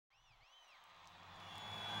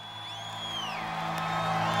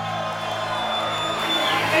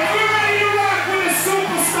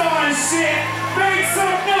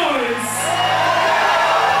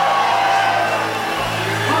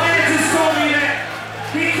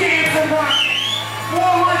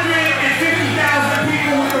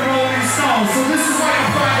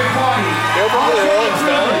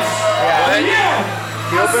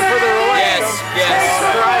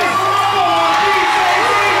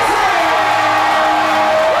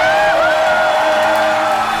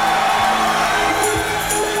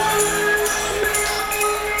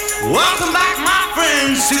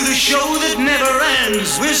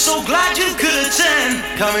friends, we're so glad you could attend.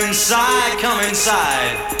 Come inside, come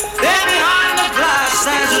inside. There behind the glass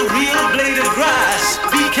stands a real blade of grass.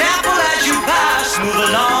 Be careful as you pass. Move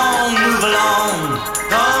along, move along.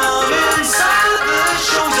 Come inside, the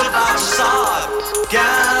show's about to start.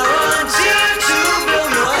 Guaranteed to blow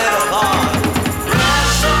your head apart.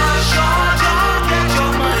 Rest assured, you'll get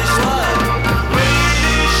your money's worth.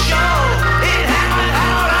 Greatest show, it happened,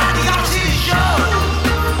 alright, you gotta see the show.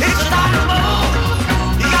 It's a dynamo,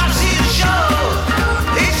 you gotta see the show.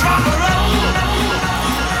 It's rock and roll.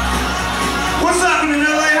 What's happening,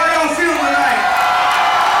 LA? How y'all feeling tonight?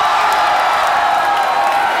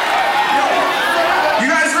 You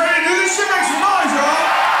guys ready to do this shit? Make some noise, y'all.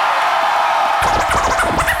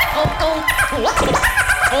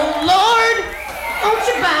 Oh Lord, won't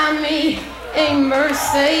you buy me a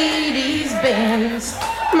Mercedes-Benz?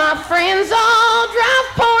 My friends all drive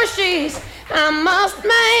Porsches, I must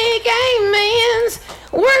make amends.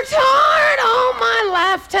 Worked hard all my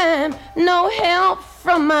lifetime, no help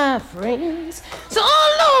from my friends. So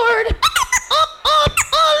oh Lord,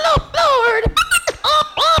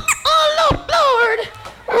 Lord,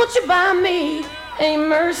 won't you buy me a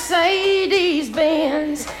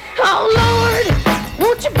Mercedes-Benz? Oh Lord,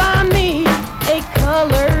 won't you buy me a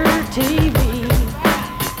color TV?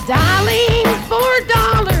 Dialing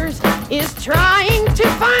 $4 is trying to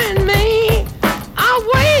find me. I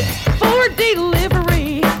wait for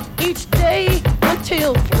delivery each day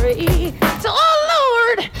until 3. So oh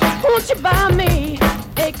Lord, won't you buy me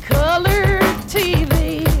a color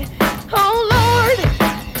TV? Oh Lord,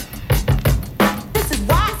 This is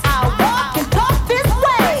why I walk and talk this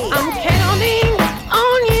way. I'm counting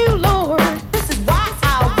on you, Lord. This is why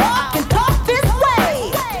I walk and talk this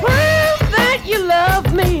way. Prove that you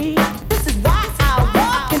love me. This is why I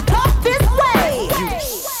walk and talk this way.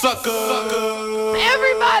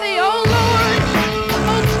 Everybody, oh Lord.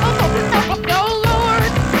 Oh Lord.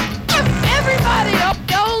 Everybody, oh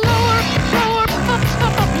Lord.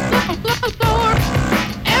 Lord.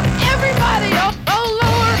 Everybody, oh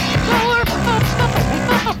Lord.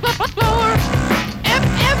 Lord.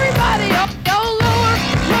 Everybody, oh Lord.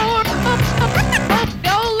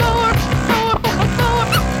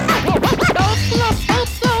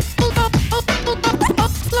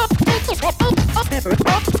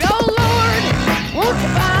 Oh Lord, won't you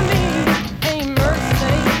buy me a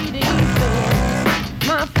Mercedes-Benz?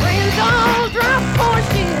 My friends all drive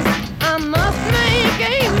Porsches, I must make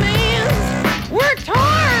amends. Worked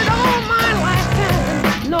hard all my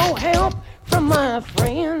lifetime, no help from my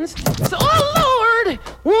friends. So oh Lord,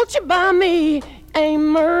 won't you buy me a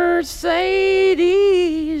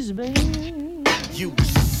Mercedes-Benz? You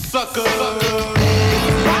sucker.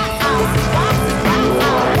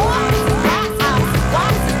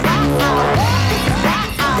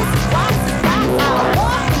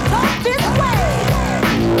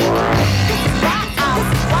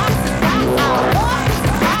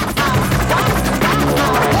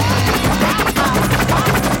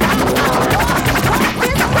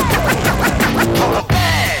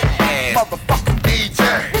 Motherfucking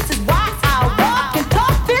DJ. This is why I walk and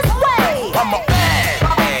talk this way. I'm a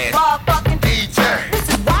motherfucking DJ. This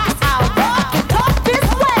is why I walk and talk this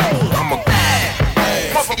way. I'm a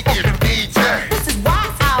motherfucking DJ. This is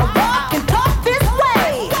why I walk and talk this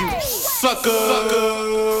way. Sucker.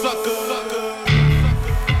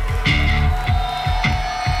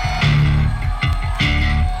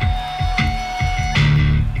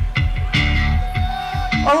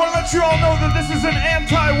 I want to let you all know that this is an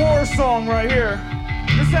anti-war song right here.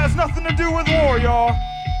 This has nothing to do with war, y'all.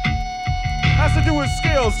 Has to do with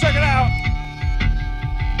skills. Check it out.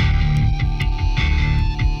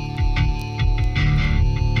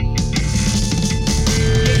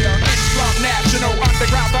 National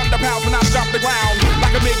underground thunderpounds when I jump the ground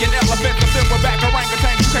like a million elephants, a silverback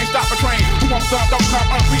orangutan. You can't stop a train. Who wants some? Don't come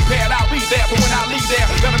unprepared. I'll be there, but when I leave there,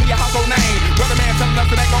 better be a household name. Brother man telling us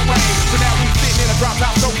it ain't gon' rain. So now we sitting in a drop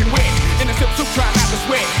top soaking wet in a silk suit, trying not to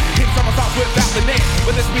sweat. Hit somersaults without the net,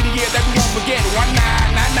 but this be the year that we won't forget.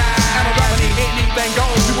 1999. And I'm dominate anything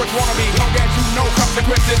goes. Do what you wanna be. Long as you know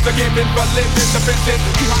consequences are given for living defenses.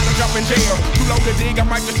 Too hot to jump in jail. Too low to dig. I'm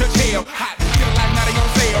right to hell. Hot. Get a life, now they on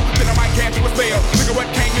sale. Then I might catch you a spell. Look at what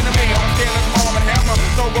came in the mail. I'm scaling from arm and hammer.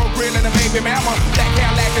 So go grill and a baby mama. That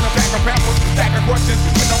Cadillac and a pack of pampers. Stack of questions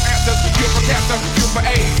with no answers. Cure for cancer, cure for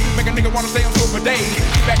AIDS. Make a nigga wanna stay on tour for days. Get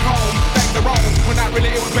back home, thanks to Rome. When not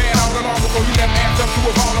really it was bad all along. Before you left answer to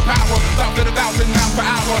a ball of power. Thoughts at 1,000 miles per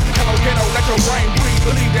hour. Hello ghetto, let your brain breathe.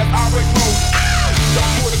 Believe that's always wrong.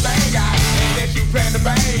 Don't pull the thing out and let you plan the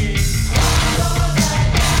bang.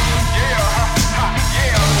 Yeah,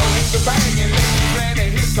 yeah. Don't leave the bang and let you plan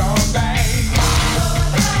and hit some bang.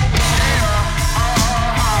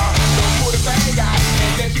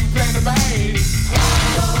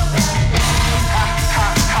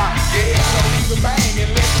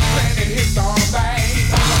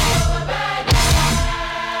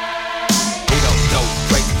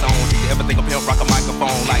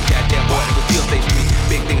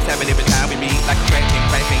 things happen every time we meet. Like a crack king,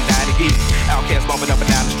 dying to geek. Outcast bumping up and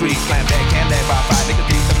down the street. Slam back, can lag by 5 niggas,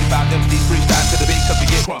 375 MCs, freestyle to the beat. Cause we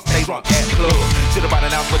get drunk, stay drunk at the club. Should've bought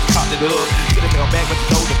an ounce, but you caught the dub. Should've held back, but you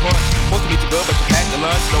told the punch. Supposed to meet you good, but you packed the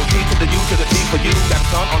lunch. No T to the U to the T for you. Got a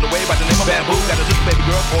son on the way by the name of Bamboo. Got a little baby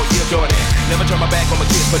girl for a year, Jordan. Never turn my back on my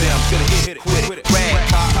kids for them. Should've hit it, quit it, rag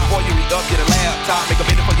top. Before you eat up, get a laptop. Make a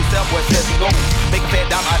minute for yourself, boy, set and go. Make a fat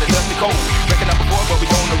dime out of dusty cold. Breaking up before, but we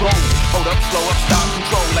on the road. Hold up, slow up, stop,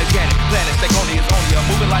 control. Like Janet, planet, stay on is on ya.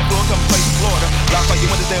 Moving like Florida, come straight to Florida. Lock all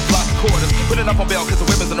your windows and block the quarters. Put it up on bail, cause the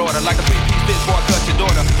women's in order. Like a 3-piece bitch before I cut your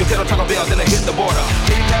daughter. Your kid on Taco Bell, then I hit the border.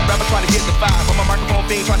 Tic-tac rapper trying to get the 5. On my microphone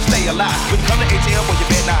fiend trying to stay alive. We can come to ATM when you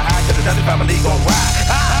bed not high. Cause the Dudley family gon' ride.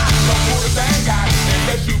 Don't do the thing, guys,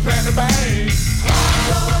 unless you plan to bang.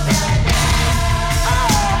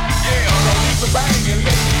 Yeah, don't need to bang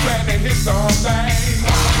unless you plan to hit something.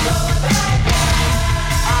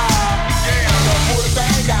 Yeah, don't do the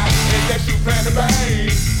thing, guys, unless you plan to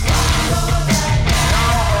bang.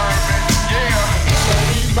 Yeah, don't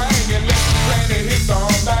need to bang unless you plan to hit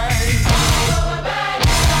something.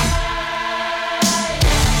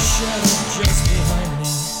 Shadow just behind me,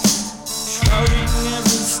 shrouding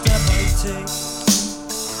every step I take,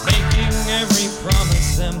 making every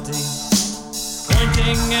promise empty,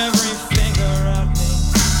 pointing every finger at me,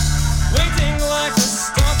 waiting like a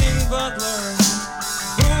stalking butler,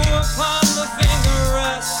 who upon the finger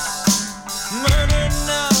rests, murdered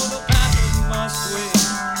now the path must wait,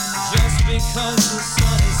 just because the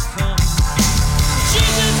sun has come.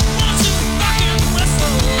 Jesus wants to fucking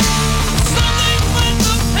wrestle, something when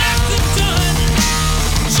the past is done.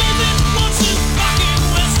 Jesus wants to fucking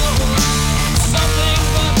wrestle, something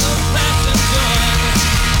but the past is done.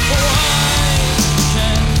 Why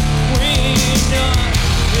can we not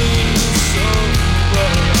be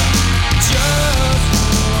sober? Just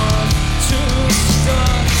want to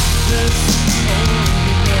start this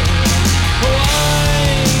over.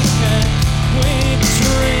 Why can't we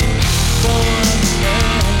drink forever?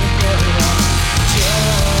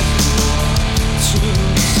 Just want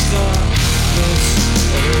to start this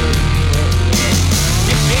over.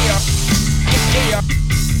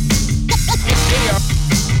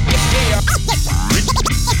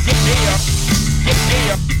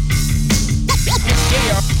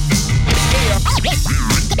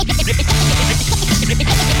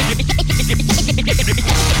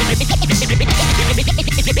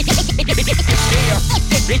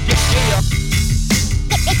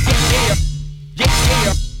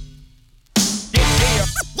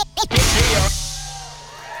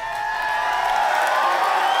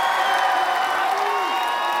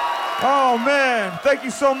 Oh man, thank you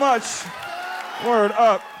so much. Word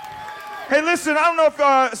up. Hey, listen, I don't know if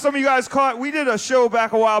some of you guys caught, we did a show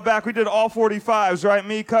back a while back. We did all 45s, right?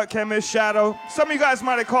 Me, Cut, Chemist, Shadow. Some of you guys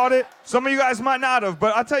might have caught it. Some of you guys might not have.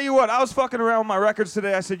 But I'll tell you what, I was fucking around with my records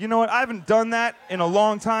today. I said, you know what? I haven't done that in a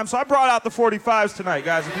long time. So I brought out the 45s tonight,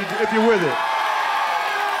 guys, if you're with it.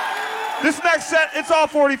 This next set, it's all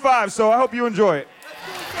 45s, so I hope you enjoy it.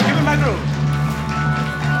 Give me my groove.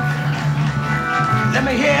 Let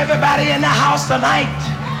me hear everybody in the house tonight.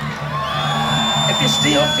 If you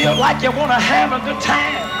still feel like you want to have a good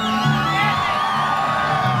time,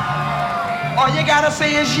 all you gotta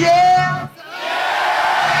say is yeah.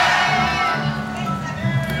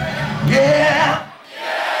 Yeah.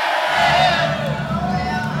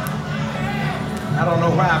 I don't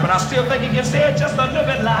know why, but I still think you can say it just a little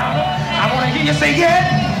bit louder. I want to hear you say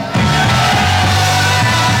yeah.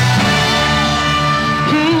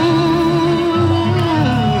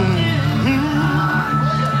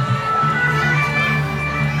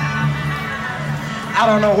 I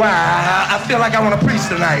don't know why. I feel like I want to preach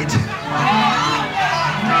tonight.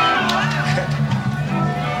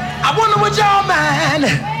 I wonder would y'all mind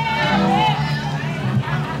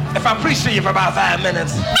if I preach to you for about 5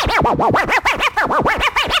 minutes.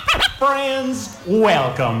 Friends,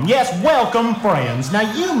 welcome. Yes, welcome, friends. Now,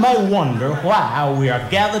 you may wonder why we are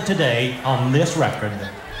gathered today on this record.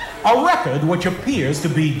 A record which appears to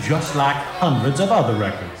be just like hundreds of other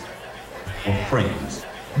records. Well, friends,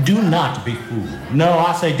 do not be fooled. No,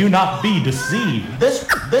 I say do not be deceived.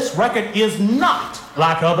 This record is not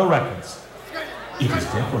like other records. It is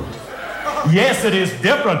different. Yes, it is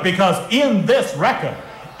different because in this record,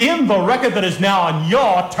 in the record that is now on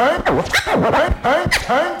your turntable,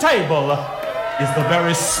 is the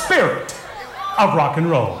very spirit of rock and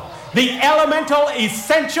roll. The elemental,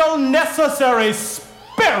 essential, necessary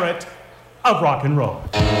spirit of rock and roll.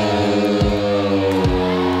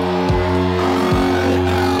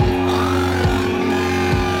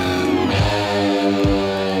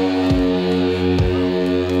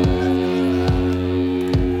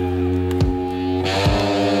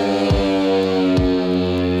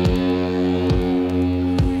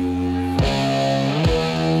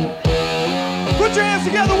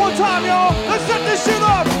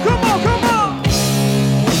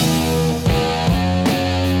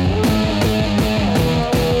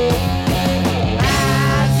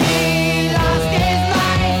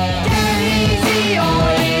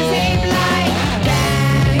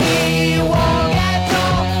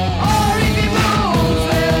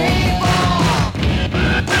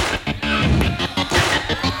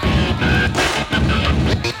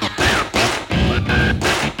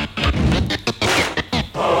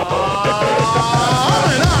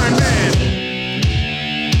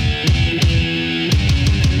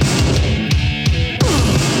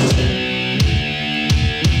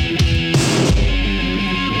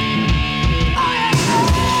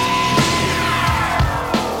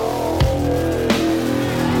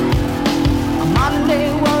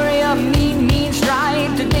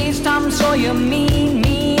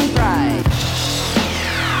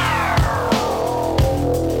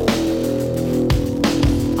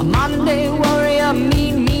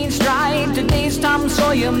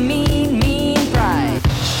 saw your mean, mean pride.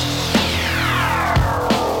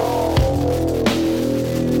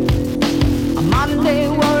 A Monday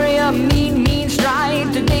warrior, mean, mean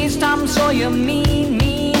stride. Today's Tom Sawyer, mean,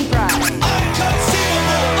 mean pride.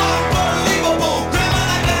 Unconceivable, unbelievable, grammar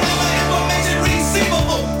like a hammer, information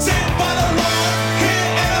receivable. Sent by the Lord, here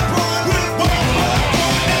and abroad with word,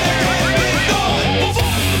 and the great God.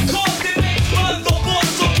 Cause it makes run the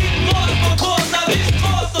force, so keep lost because now this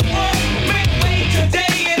cause the force. Make way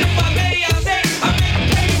today, and if I may, I say I make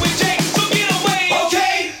pay with Jake, so get away,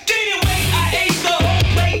 okay? Anyway, I ate the whole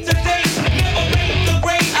plate today. Never made the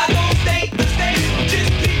grade, I don't stay the same.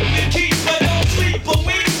 Just keep and keep, but don't sleep a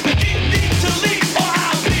week. Get deep to leap, or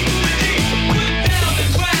I'll leap the deep. Put down the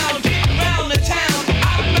crown, get round the town.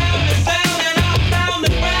 I found the sound and I found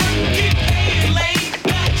the ground. Get paid and laid,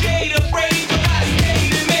 not jade afraid, but I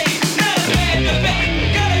stayed and made. Not a bad debate,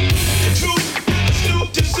 gotta use the truth. Snoop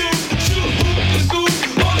to suit, shoot, hoop to scoop,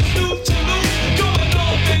 on the snoop to loop. Going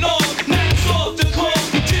off and on, not soft to call.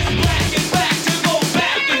 Just black and back to go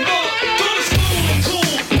back and forth. Go to school and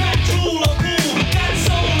cool, not tool or fool. Got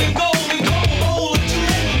soul and gold and gold hole or two.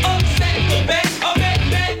 Upset the bet, a bet,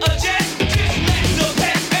 a jet. Just let the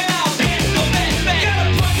bet, and I'll get the bet back.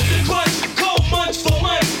 Gotta punch the crunch, cold munch for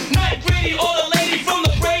lunch. Night Brady or the lady from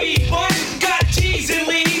the Brady Bunch. Got G's and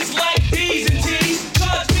leads like D's and T's.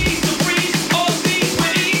 Charge B's to freeze, all C's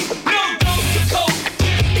with ease. No dope to coke,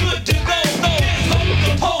 just good to go. No, hope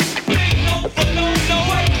the post, big no for no. No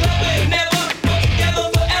way, love it never, but together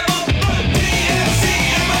forever. Run DMC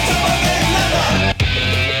and my tougher than leather.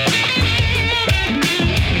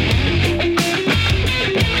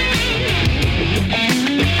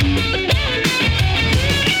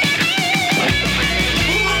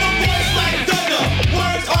 Voice like thunder,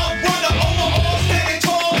 words of wonder, overall standing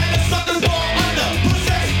tall, and the suckers fall under.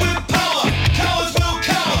 Possessed with power, cowards will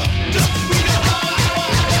cower. Just we know how.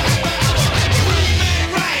 Breathing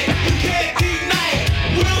right, you can't deny it.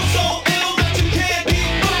 Will so ill that you can't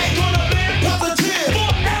defy it. Gonna be positive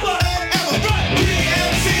forever and ever. Run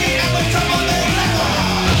DMC and my tougher than leather.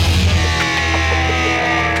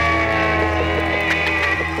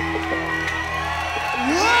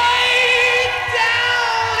 Way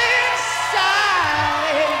down inside,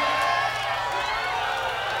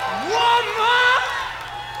 woman,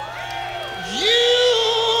 you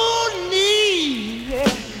need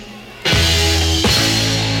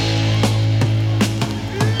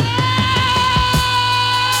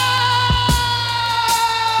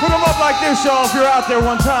Put them up like this, y'all, if you're out there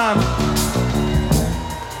one time.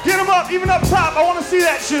 Get them up, even up top. I want to see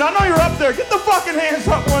that shit. I know you're up there. Get the fucking hands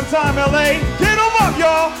up one time, LA. Get them up,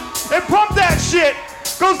 y'all. And pump that shit.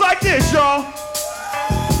 Goes like this, y'all.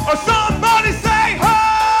 Or somebody say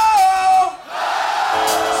ho!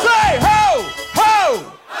 Say ho! Ho!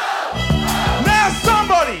 Now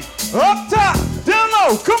somebody up top, down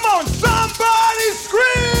low. Come on, somebody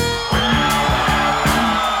scream!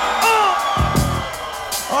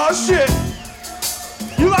 Oh shit.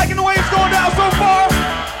 You liking the way it's going down so far?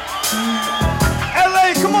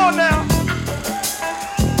 LA, come on now.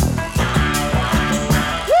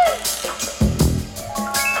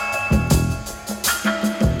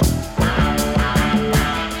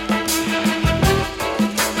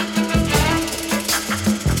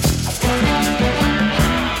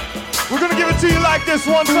 We're gonna give it to you like this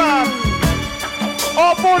one time.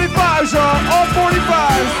 All 45s, y'all. All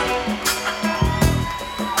 45s.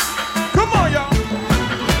 Come on, y'all.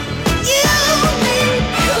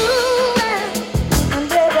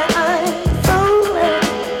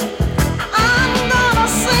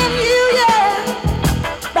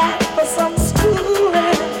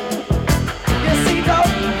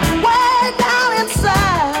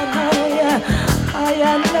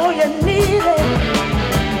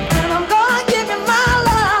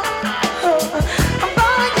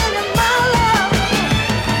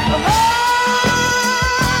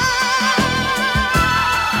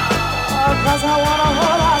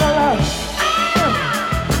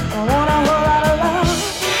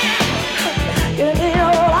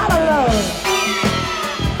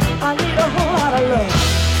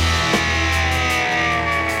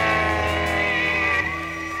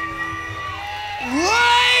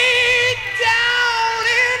 Way down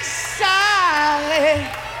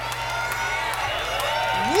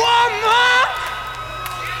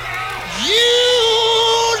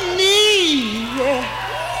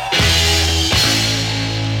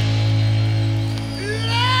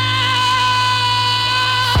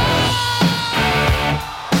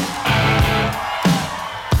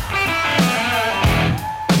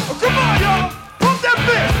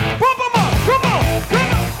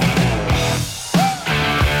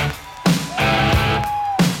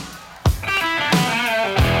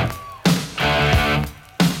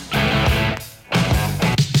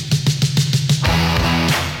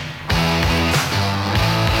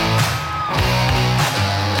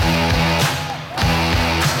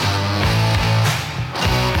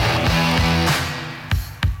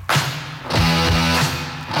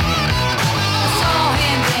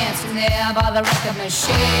by the record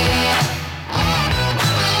machine.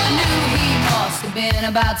 I knew he must have been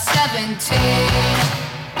about 17.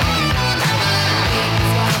 He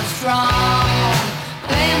was going strong,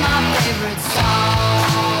 playing my favorite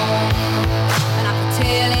song. And I could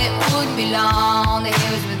tell it wouldn't be long that he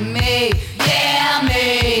was with me. Yeah,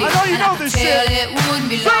 me. I know you know this shit. It wouldn't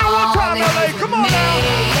be Say it one long time, that LA. he was Come with on me. now.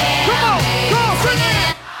 Yeah, Come on. me. Come on, sing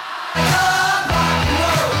it.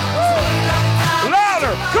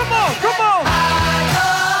 Louder. Come on, come on.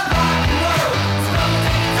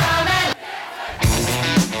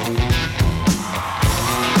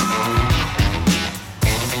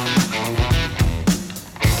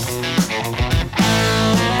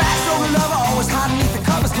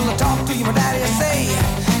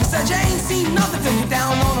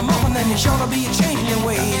 You're sure to be a change in your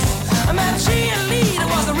ways. I met a cheerleader,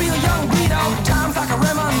 was a real young breed. All the times I can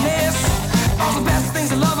reminisce. All the best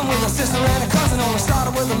things of loving with a sister and a cousin. Only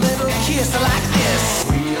started with a little kiss like this.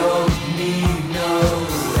 We don't need no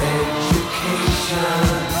education.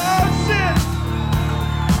 Oh shit!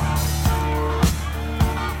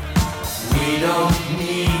 We don't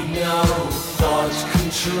need no thought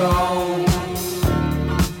control.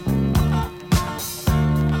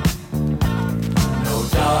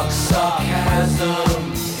 Dark sarcasm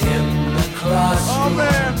in the classroom. Oh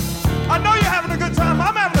man, I know you're having a good time.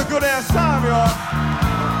 I'm having a good ass time, y'all.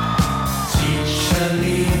 Teacher,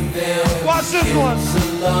 leave their Watch this kids one.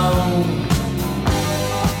 alone.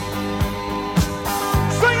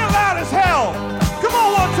 Sing it loud as hell. Come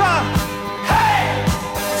on, one time. Hey,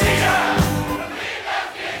 teacher!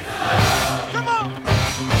 Come on.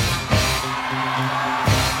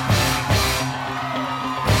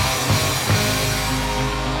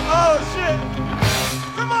 Oh shit.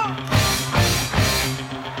 Come on.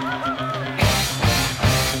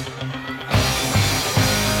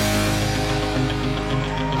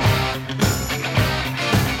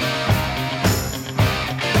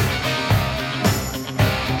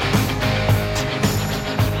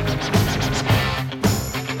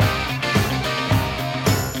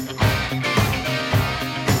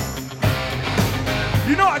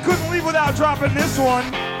 You know I couldn't leave without dropping this one.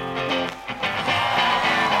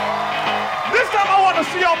 This time I want to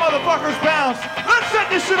see y'all motherfuckers bounce. Let's set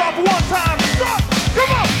this shit off one time. Stop.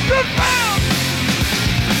 Come on. Just bounce.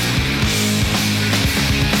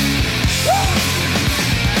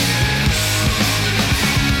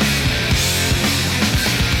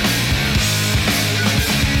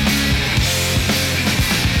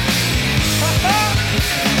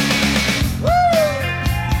 Woo.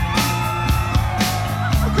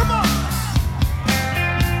 Come on.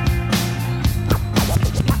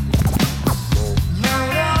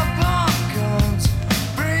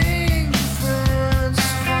 Bring friends,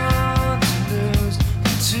 fun to lose.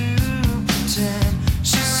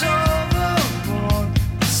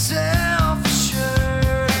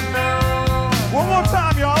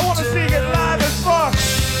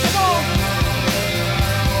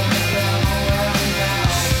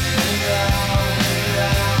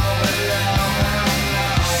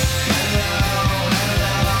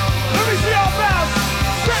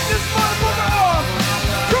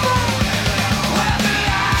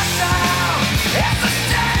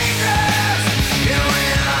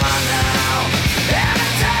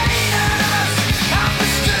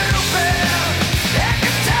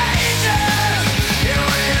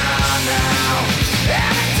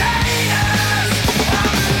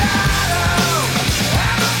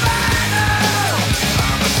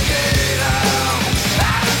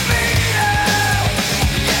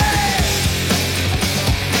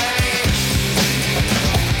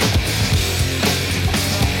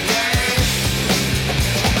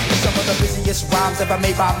 rhymes ever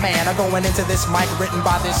made by man are going into this mic written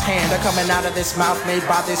by this hand, are coming out of this mouth made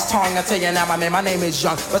by this tongue. I tell you now, my man, my name is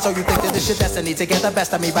Young. But so you think that this your destiny to get the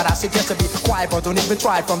best of me? But I suggest to be quiet, but don't even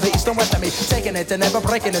try. From the east and west of me, taking it and never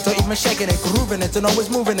breaking it, or even shaking it, grooving it and always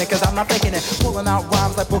moving it, cause I'm not faking it. Pulling out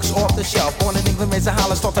rhymes like books off the shelf. Born in England, raised in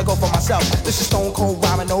Holland, thought I go for myself. This is stone cold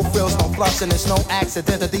rhyming, no frills, no fluffs, and it's no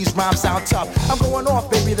accident that these rhymes sound tough. I'm going off,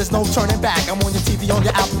 baby, there's no turning back. I'm on your TV, on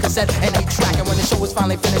your album cassette, and 8-track. And when the show is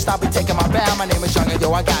finally finished, I'll be taking my bow. My name is Young, and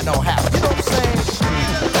yo, I got no hat. You know what I'm saying?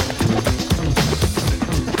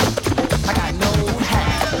 I got no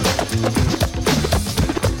hat.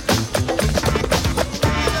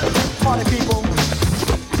 Party people,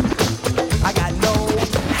 I got no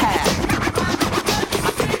hat.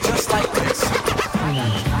 I think it just like this.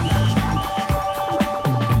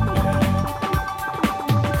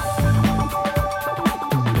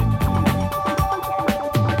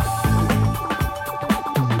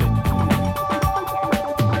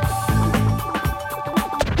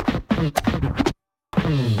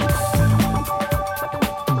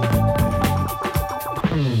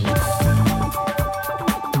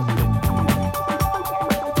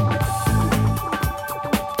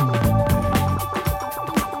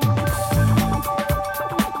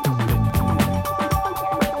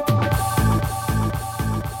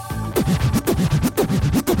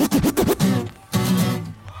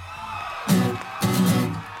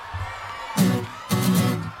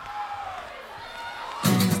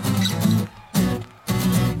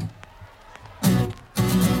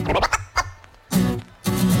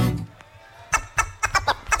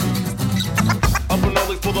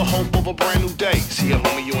 the hope of a brand new day. See a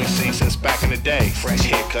homie you ain't seen since back in the day. Fresh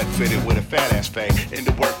haircut fitted with a fat ass fade. In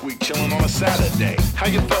the work week chillin' on a Saturday. How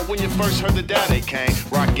you felt when you first heard the daddy came?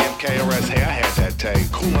 Rock MKRS, hey, I had that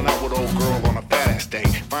tape. Coolin' out with old girl on a fat ass date.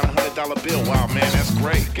 Find $100 bill, wow man, that's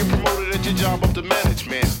great. Get promoted at your job up to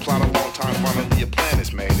management. Plot a long time, finally your plan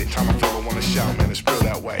is made. It time I feel I wanna shout, man, it's real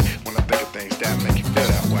that way. When I think of things that make you feel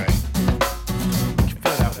that way. You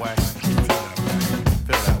feel that way. Feel that way.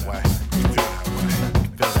 Feel that way.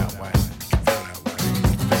 Feel that way.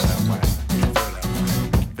 Feel that way.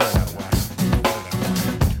 Feel that way.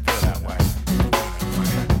 Feel that way.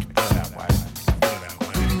 Feel that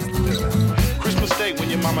way. Feel that way. Christmas Day when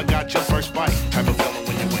your mama got your first bite. Type of feeling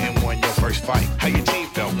when you win and won your first fight. How your team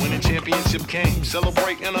felt when the championship came.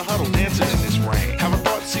 Celebrate in a huddle, dancing in this rain. Have a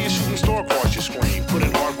thought, see a shooting star across your screen. Put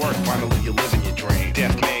in hard work, finally you're living your dream.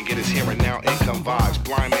 Deaf man get his hearing now, income vibes.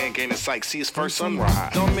 Blind man gain his sight, see his first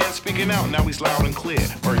sunrise. Dumb man speaking out, now he's loud and clear.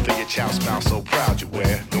 Birth of your child, smile so proud you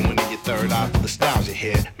wear. Going in your third eye for the styles you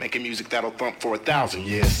hear. Making music that'll thump for 1,000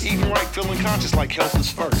 years. Eating right, feeling conscious like health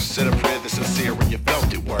is first. Said a prayer that's sincere when you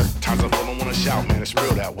felt it work. Times I feel I wanna shout, man, it's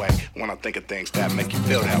real that way. When I think of things that make you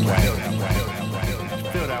feel that way. Feel that way.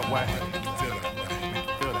 Feel that way.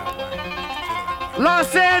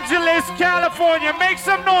 Los Angeles, California. Make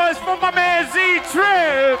some noise for my man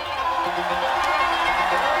Z-Trip.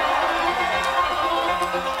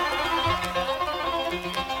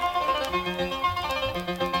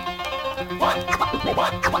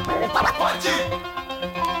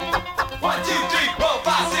 One, two, three, 4,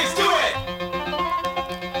 5, 6, do it.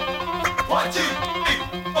 1, 2, 3,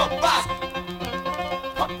 4, 5.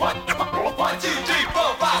 1, 2, 3,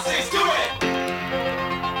 4, 5, 6, do it.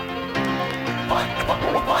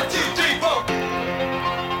 1, 2, 3, 4.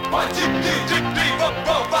 1, 2, 3,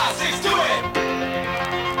 4, 5, 6, do it.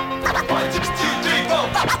 1, 2, 3, 4,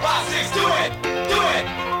 5, 6, do it. Do it.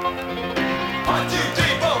 1, 2,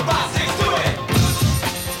 3, 4, 5, 6, do it.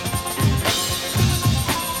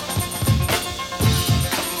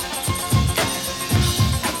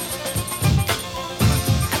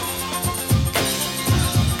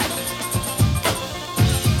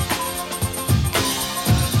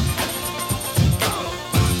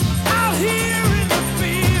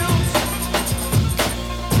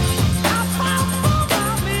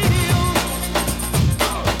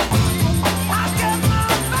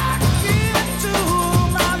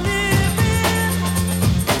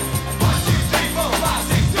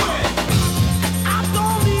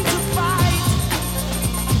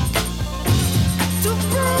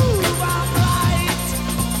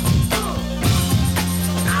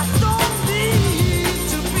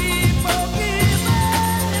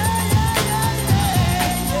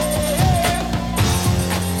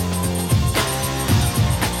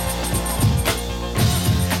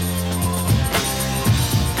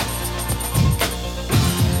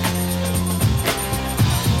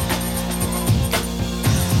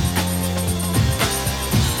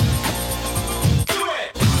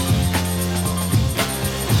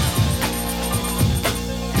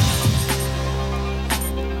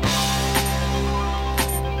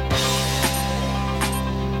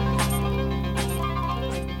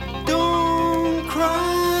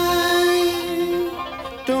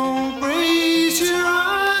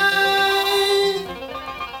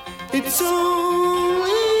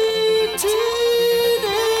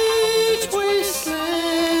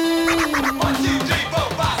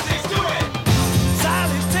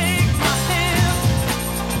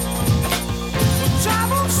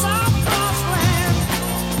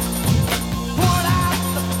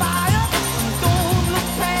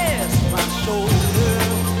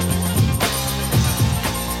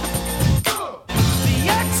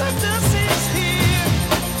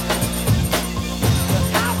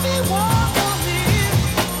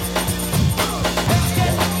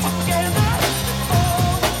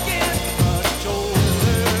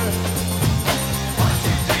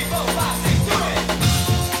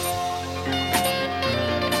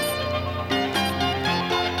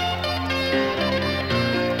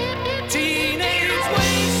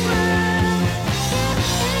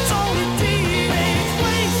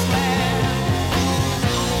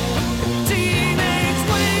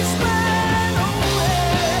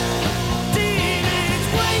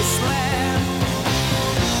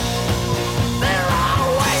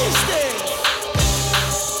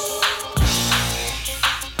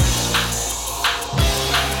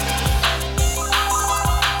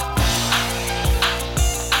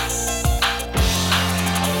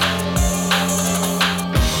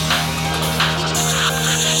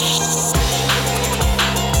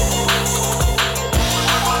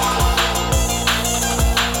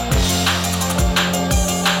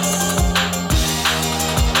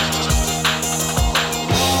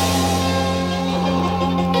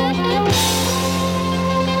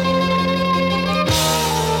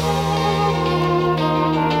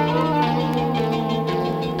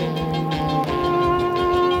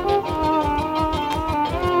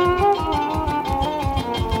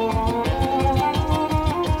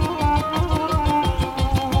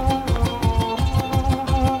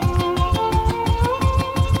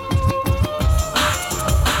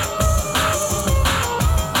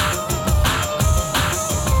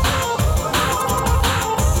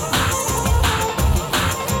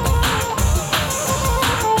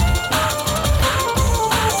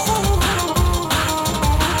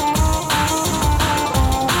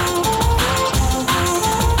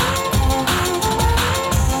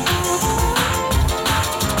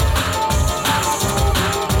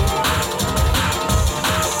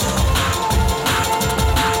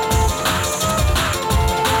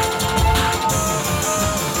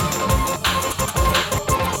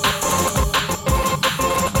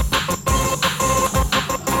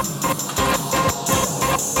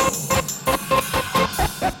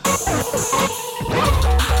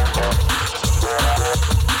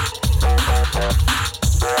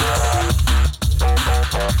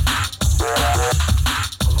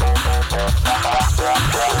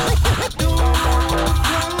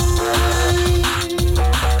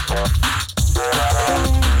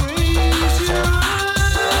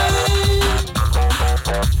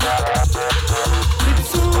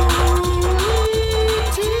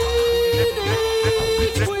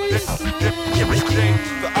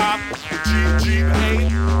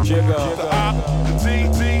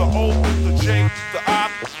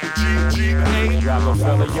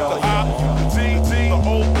 The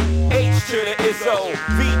H to the Izzo,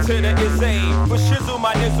 V to the Izzy. But Shizzle,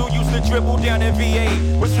 my nizzle, used to dribble down in VA.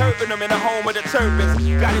 Was hurting them in the home of the turbans.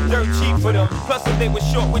 Got it dirt cheap for them. Plus, if they were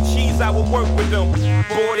short with cheese, I would work with them.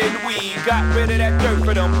 Bored in weed, got rid of that dirt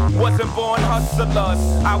for them. Wasn't born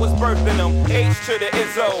hustlers, I was birthing them. H to the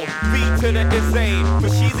Izzo, V to the Izzy.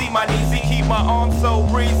 But Sheezy, my kneesy, keep my arms so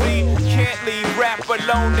breezy. Can't leave rap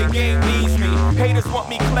alone, the game needs me. Haters want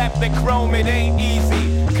me clapped and chrome, it ain't easy.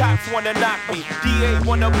 Cops wanna knock me, DA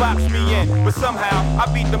wanna box me in. But somehow, I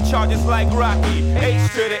beat them charges like Rocky.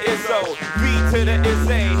 H to the Izzo, V to the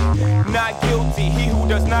Izzy. Not guilty, he who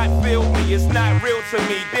does not feel me is not real to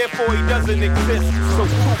me. Therefore, he doesn't exist. So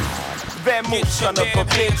poof, Van Moot, son of a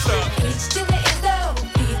bitch. H to the Izzo,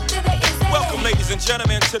 V to the Izzy. Welcome, ladies and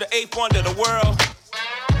gentlemen, to the eighth wonder of the world.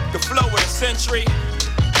 The flow of the century.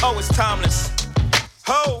 Oh, it's timeless.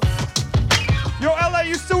 Ho! Yo, LA,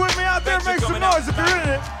 you still with me out there? Make some noise if you're in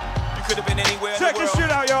it. You could have been anywhere Check in the this world,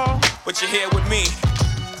 shit out, y'all. but you're here with me.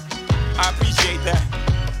 I appreciate that.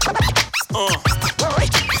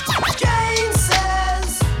 Jane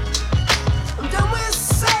says, I'm done with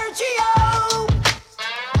Sergio.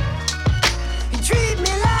 He treat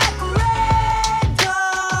me like a rag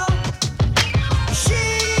doll.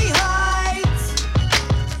 She hides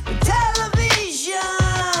the television.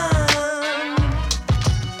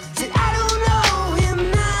 Said I don't know him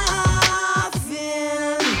nothing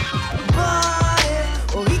but it.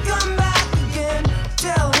 Well, he come back again.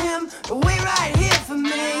 Tell him to wait right here for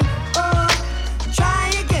me. Try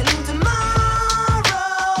again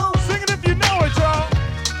tomorrow. Sing it if you know it, y'all.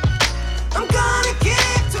 I'm gonna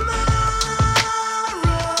kick tomorrow.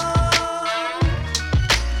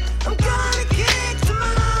 I'm gonna kick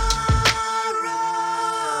tomorrow.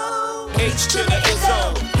 H to the Izzo,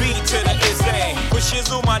 B to the Izzy. With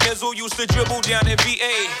Shizzle, my nizzle used to dribble down in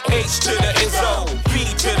VA. H to the Izzo, B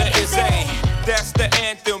to the Izzy. That's the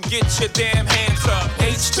anthem, get your damn hands up.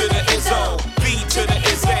 H to the Izzo, B to the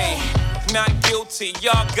Izzy. Not guilty,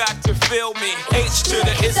 y'all got to feel me. H to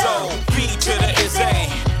the Izzo, B to the Izzy.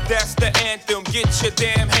 That's the anthem, get your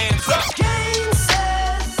damn hands up. Jane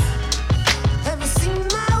says, have you seen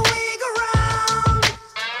my wig around?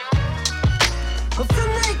 Of the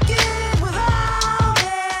naked without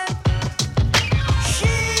it.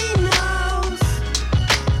 She knows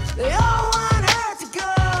they all want her to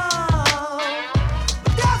go.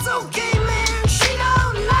 But that's okay, man. She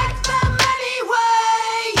don't like them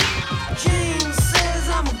anyway. Jane says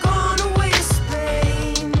I'm going away to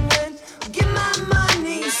Spain when I get my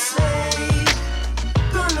money saved.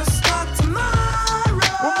 Gonna start tomorrow.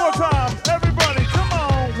 One more time, everybody, come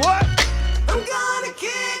on. What? I'm gonna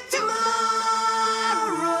kick tomorrow.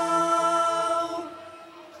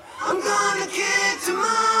 I'm gonna kick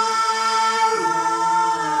tomorrow.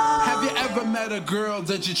 Have you ever met a girl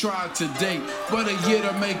that you tried to date, but a year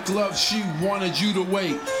to make love, she wanted you to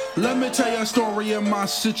wait? Let me tell you a story of my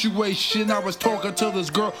situation. I was talking to this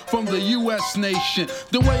girl from the U.S. nation.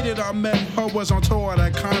 The way that I met her was on tour at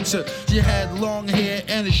a concert. She had long hair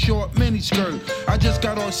and a short miniskirt. I just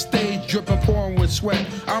got on stage dripping, pouring with sweat.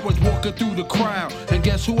 I was walking through the crowd, and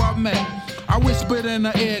guess who I met? I whispered in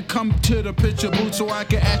her ear, come to the picture booth so I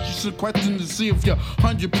can ask you some questions to see if you're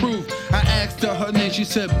 100 proof. I asked her name, she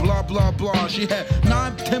said blah, blah, blah. She had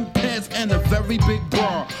 9, 10 pants and a very big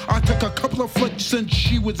bra. I took a couple of flicks and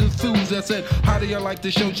she was enthused. I said, how do you like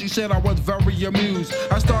the show? She said I was very amused.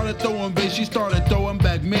 I started throwing bass, she started throwing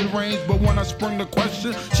back mid-range. But when I sprung the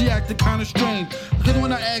question, she acted kind of strange. Because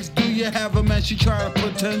when I asked, do you have a man? She tried to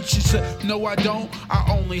pretend. She said, no, I don't. I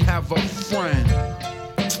only have a friend.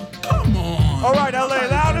 Come on. All right, LA,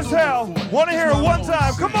 loud as hell. Want to hear it one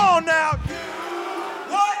time. Come on now.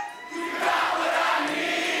 What? You got what I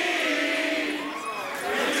need.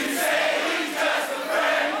 When you say he's just a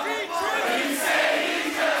friend. When you say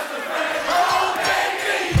he's just a friend. Oh,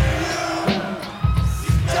 baby. You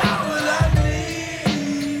got what I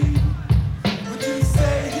need. When you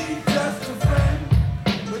say he's just a friend.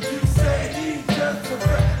 When you say he's just a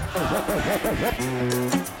friend.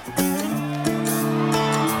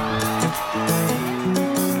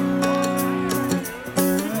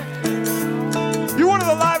 You're one of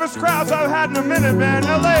the livest crowds I've had in a minute, man.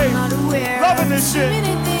 LA, loving this shit.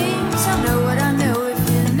 Many things, I know what I know if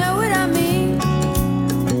you know what I mean.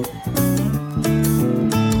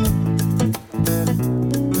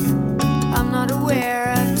 I'm not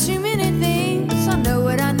aware of too many things. I know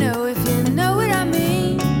what I know if you know what I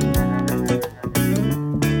mean.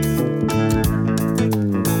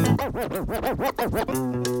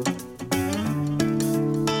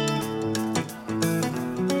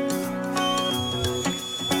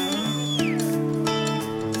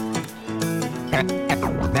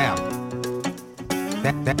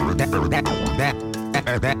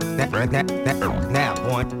 Now,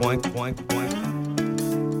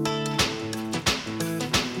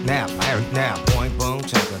 point. Now, point, boom,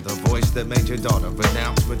 check out the voice that made your daughter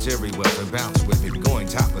renounce material and bounce with me. Going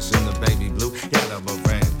topless in the baby blue, yellow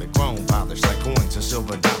brand, big chrome polished like coins or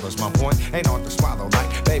silver dollars. My point ain't hard to swallow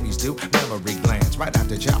like babies do. Memory glands, right out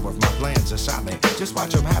the job with my plans aside me. Just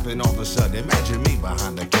watch them happen all of a sudden. Imagine me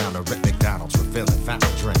behind the counter at McDonald's refilling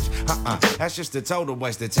fountain drinks. That's just a total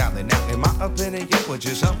waste of talent. Now, in my opinion, we're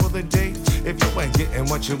just humble indeed. If you ain't getting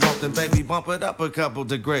what you want, then baby, bump it up a couple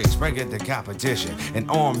degrees. Bring it to competition and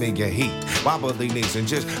arm me your heat. Wobbly knees and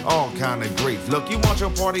just all kind of grief. Look, you want your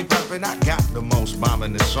party poppin'? I got the most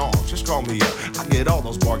bombing the songs. Just call me up. I get all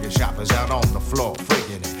those bargain shoppers out on the floor,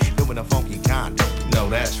 freaking it, doing a funky kind. You know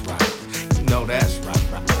that's right. You know that's right.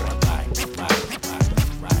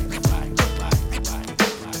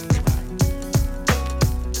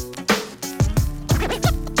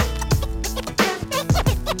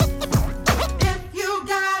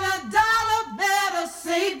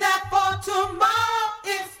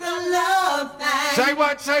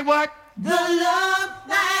 Say what? The love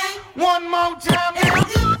thing. One more time. If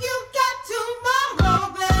you got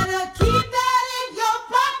tomorrow, better keep that in your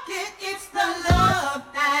pocket. It's the love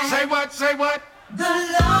thing. Say what? Say what? The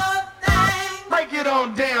love thing. Break it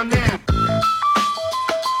on down now.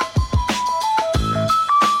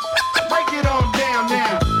 Break it on down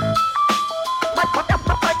now.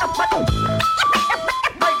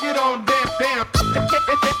 Break it on down.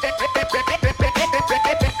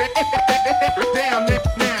 Down now.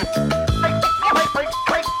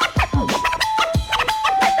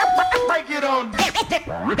 Break it on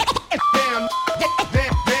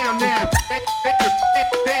down. Down now.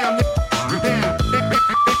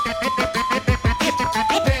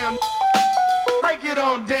 Down. Break it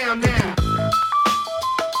on down now.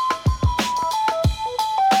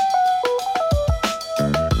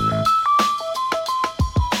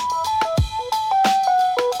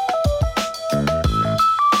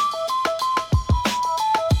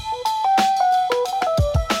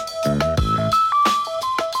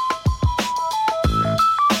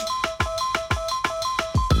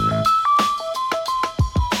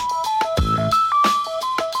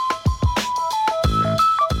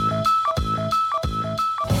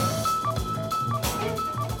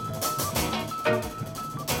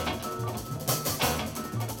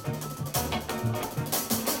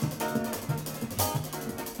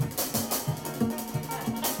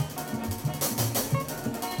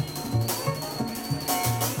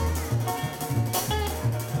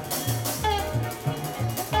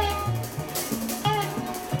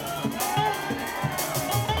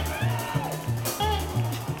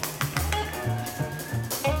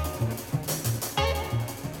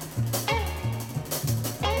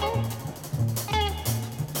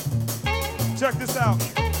 Check this out.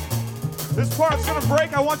 This part's gonna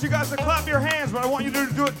break. I want you guys to clap your hands, but I want you to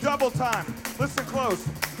do it double time. Listen close.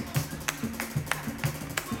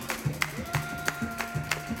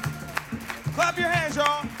 Clap your hands,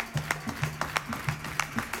 y'all.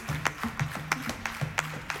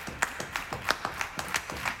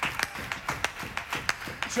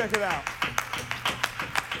 Check it out.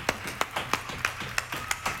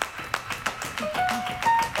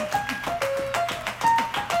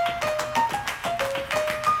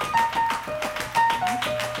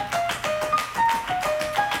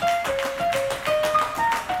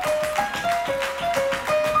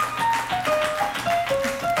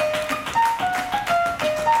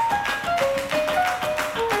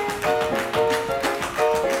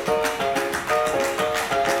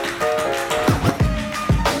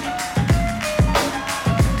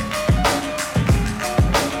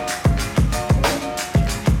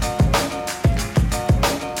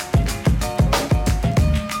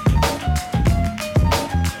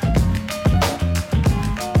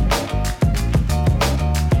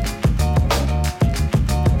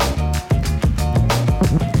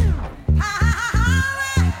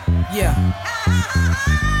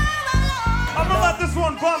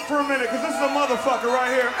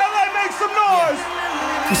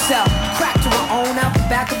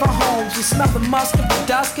 We smell the musk of the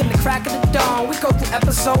dusk and the crack of the dawn. We go through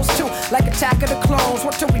episodes too, like Attack of the Clones.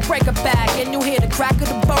 What till we break a back and you hear the crack of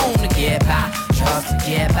the bone. To get by, just to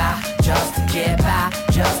get by, just to get by,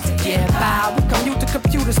 just to get by. We commute to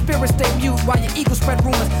computer spirit parents stay mute while your ego spread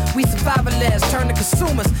rumors. We survivalists turn to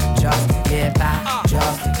consumers. Just to get by,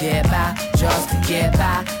 just to get by, just to get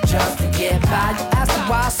by, just to get by. You ask me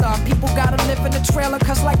why some people gotta live in a trailer,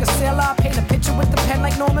 cause like a sailor, I paint a picture with the pen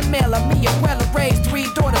like Norman Mailer. Me, a well raised 3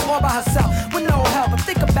 daughters all by herself with no help. I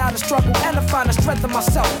think about the struggle and I find the strength in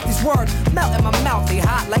myself. These words melt in my mouth, they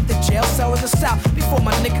hot like the jail cell in the south. Before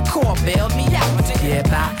my nigga Core bailed me out. To get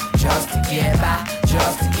by, just to get by,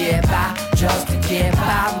 just to get by, just to get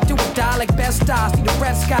by. We do or die like best stars. See the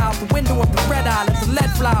red sky out the window of the red eye. Let the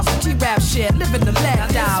lead fly off some G-rap shit. Living the lead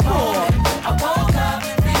die. I woke up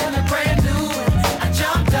feeling brand new. I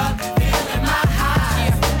jumped up feeling my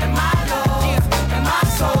highs and my lows and my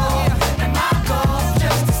soul and my goals.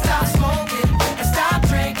 Just to stop smoking and stop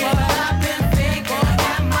drinking. But I've been thinking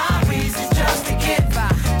and my reasons just to get by,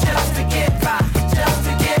 just to get by, just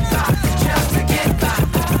to get by, just to get by.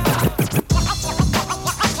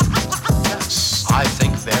 I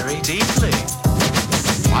think very deeply.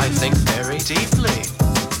 I think very deeply.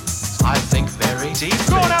 I think very deeply.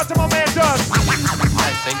 Going out to my man Doug.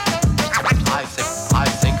 I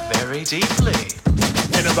think very deeply.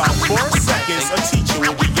 In about 4 seconds, a teacher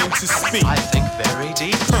will begin to speak. I think very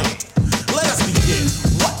deeply. Let us begin.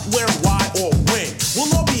 What, where, why, or when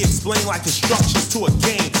will all be explained like instructions to a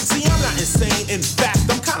game. See, I'm not insane. In fact,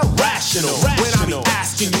 I'm kind of rational. When I be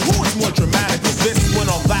asking you who is more dramatic, this one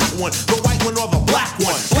or that one, the white one or the black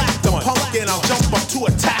one. Black the punk and I'll jump up to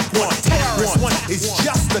attack one. Terrorist one is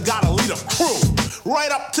just the guy to lead a crew.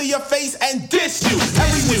 Right up to your face and diss you.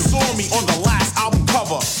 Everyone saw me on the last album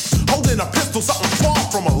cover, holding a pistol, something far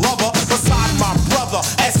from a lover. Beside my brother,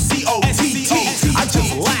 S-C-O-T-T. I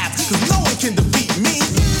just laugh, cause no one can defeat me.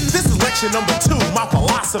 This is lecture number 2, my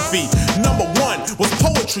philosophy. Number 1 was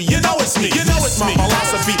poetry, you know it's me. You know it's my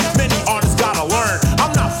philosophy. Many artists gotta learn.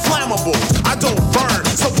 I'm not flammable, I don't burn.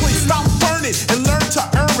 So please stop burning and learn to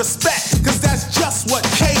earn respect, cause that's just what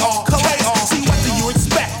K.R. collects. See, what do you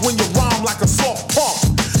expect when you rhyme like a soft pump?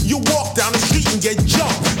 You walk down the street and get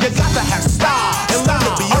jumped. You got to have style and learn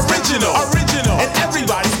to be original. And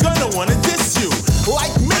everybody's gonna wanna diss you.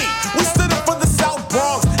 Like me, we stood up for the South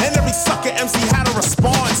Bronx, and every sucker MC had a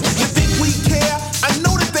response. You think we care? I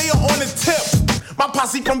know that they are on the tip. My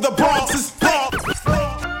posse from the Bronx is thick.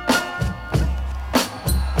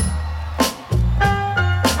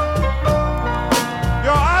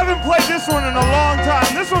 Yo, I haven't played this one in a long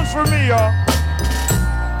time. This one's for me, y'all.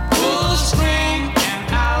 Full string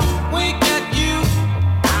and I'll wink at you.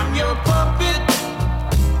 I'm your puppet.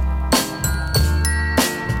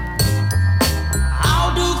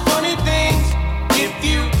 I'll do funny things if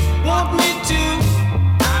you want me to.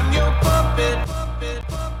 I'm your puppet.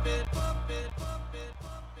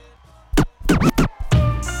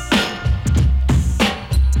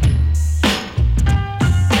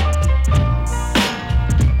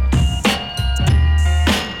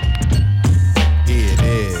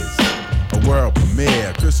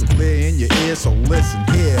 Crystal clear in your ear, so listen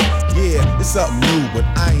here. Yeah, it's something new, but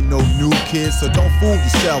I ain't no new kid, so don't fool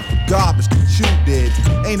yourself with garbage that you did.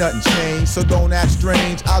 Ain't nothing changed, so don't act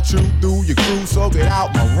strange. I'll chew through your crew, so get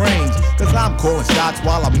out my range. Cause I'm calling shots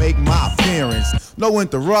while I make my appearance. No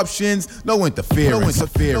interruptions, no interference. No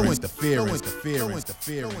interference, interference, interference,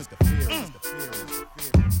 interference, interference.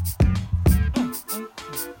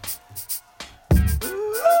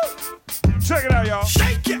 Check it out, y'all.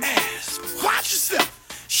 Shake your ass, watch yourself.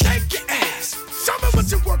 Shake your ass, show me what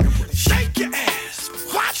you're working with. Shake your ass,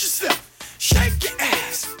 watch yourself. Shake your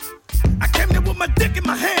ass. I came there with my dick in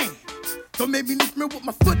my hand, so maybe lift me with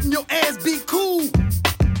my foot in your ass, be cool.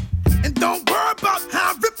 And don't worry about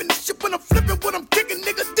how I'm ripping this shit when I'm flipping, what I'm kicking,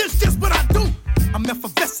 nigga, this just what I do. I'm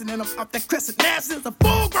effervescent and I'm out that crescent. Nass is a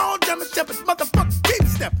full-grown German Shepherd, motherfucker, keep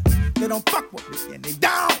stepping. They don't fuck with me and they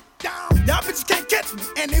down. Y'all bitches can't catch me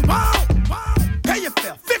and they won't. Pay your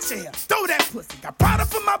fare, fix your hair, throw that pussy. Got Prada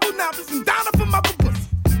for my boo novice and Donna for my boo pussy.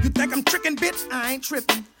 You think I'm tricking, bitch? I ain't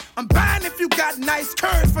tripping. I'm buying if you got nice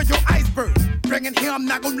curves for your iceberg. Bring it here, I'm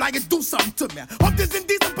not gonna like it, do something to me. Hope this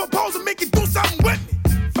indecent proposal make you do something with me.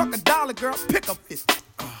 Fuck $1, girl, pick up 50.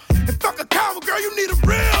 And fuck a cowboy, girl, you need a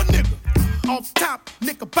real nigga. Off top,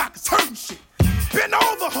 knickerbockers hurting shit. Bend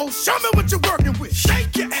over, ho, show me what you're working with.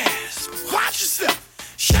 Shake your ass, watch yourself.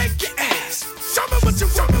 Shake your ass, show me what you're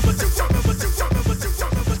working with.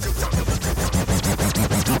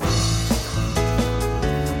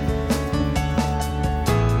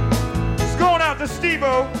 It's going out to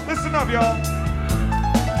Steve-O. Listen up, y'all.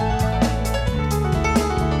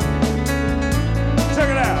 Check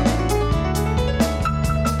it out.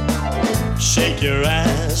 Shake your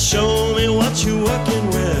ass, show me what you're working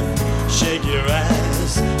with. Shake your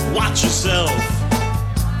ass, watch yourself.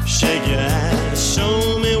 Shake your ass,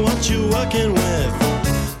 show me what you working with?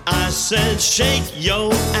 I said, shake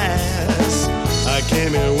your ass. I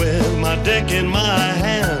came here with my dick in my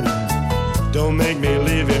hand. Don't make me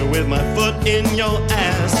leave here with my foot in your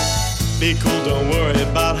ass. Be cool, don't worry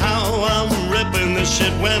about how I'm ripping this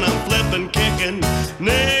shit when I'm flipping, kicking.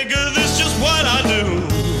 Nigga, this just what I do.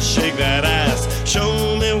 Shake that ass,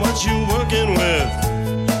 show me what you working with.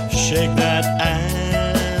 Shake that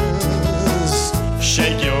ass,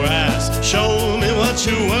 shake your ass, show me what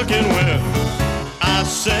you working with. I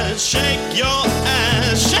said, shake your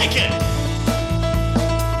ass, shake it.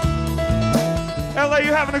 LA,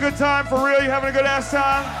 you having a good time? For real, you having a good ass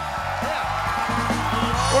time?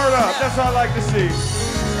 Word up, that's what I like to see.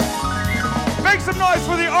 Make some noise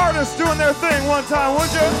for the artists doing their thing one time,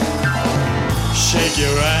 would you? Shake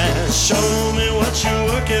your ass, show me what you're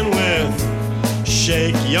working with.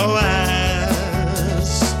 Shake your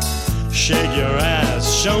ass, shake your ass,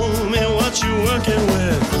 show me what you're working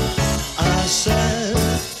with. I said,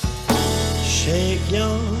 shake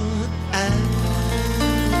your ass,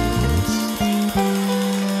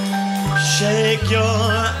 shake your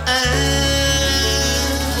ass.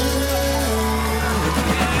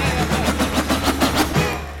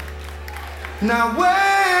 Now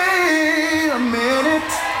wait a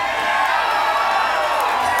minute.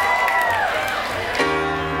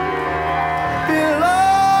 Feel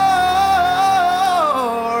alright.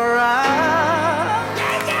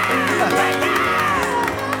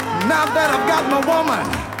 Now that I've got my woman,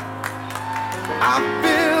 I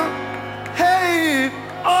feel, hey,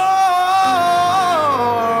 alright.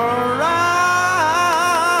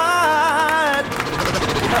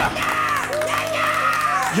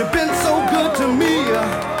 You've been so good to me.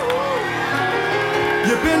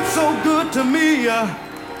 You've been so good to me.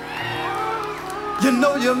 You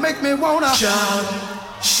know you make me wanna shout,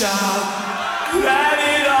 shout, let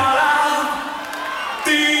it all out.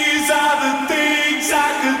 These are the things I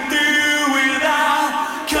could do without.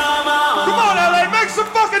 Come on. Come on, LA, make some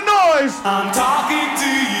fucking noise. I'm talking to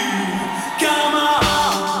you. Come on.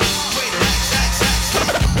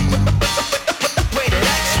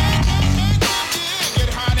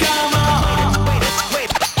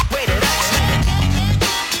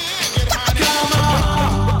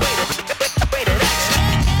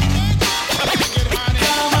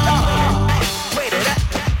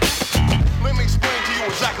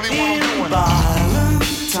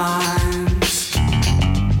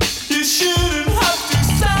 You shouldn't have to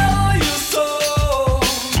sell your soul.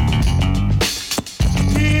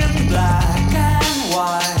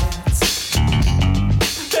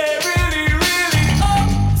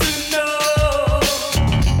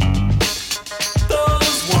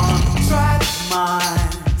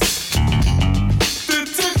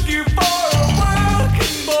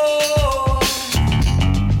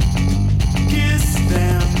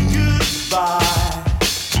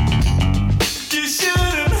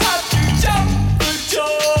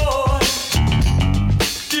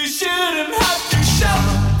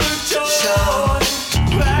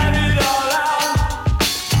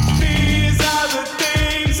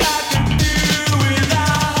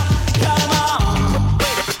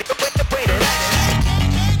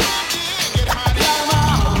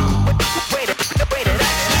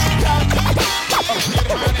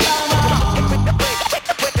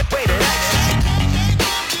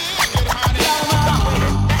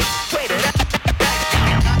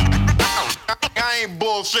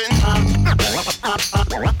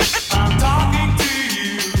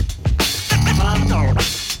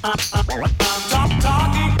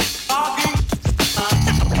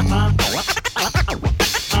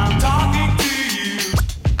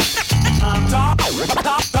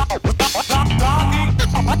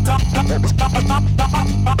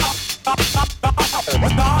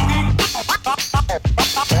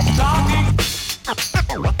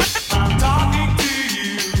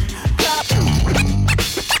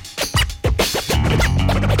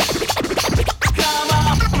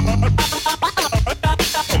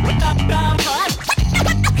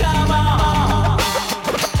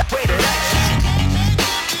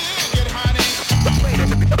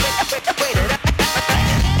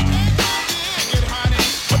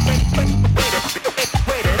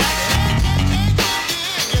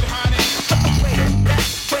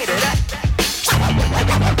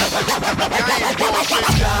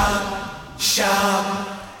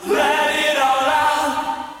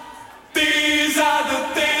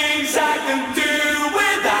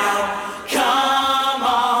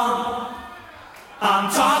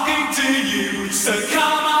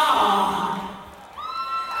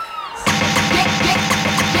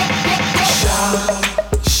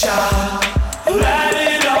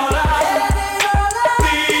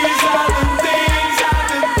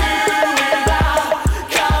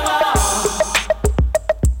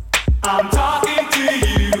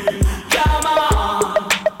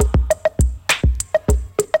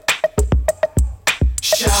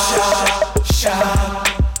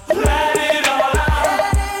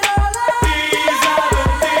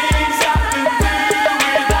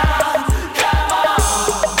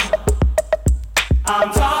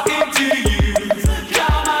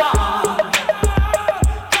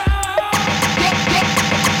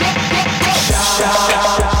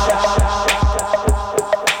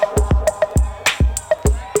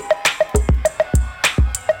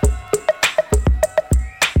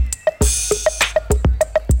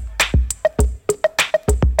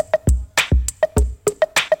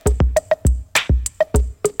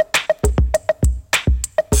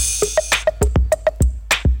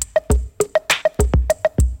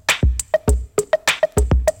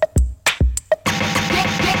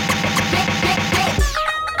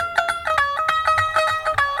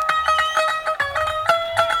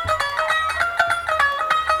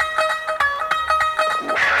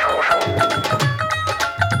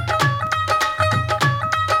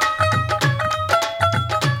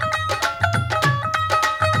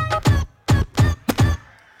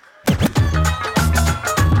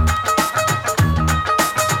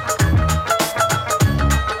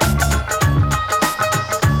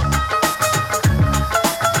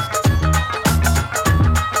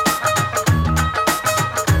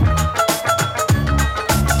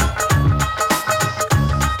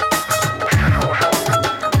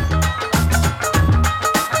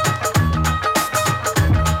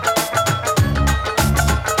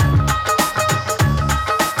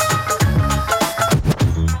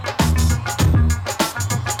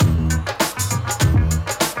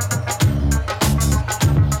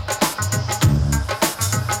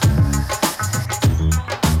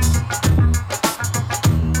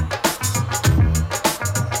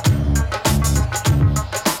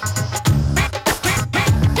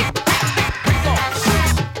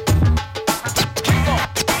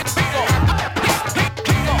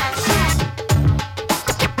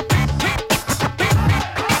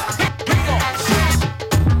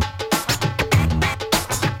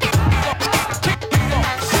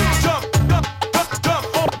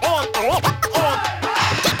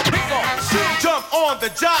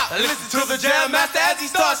 job. Listen to the Jam Master as he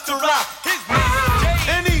starts to rock. His name is Jay,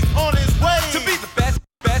 and he's on his way to be the best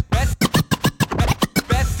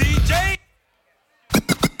DJ.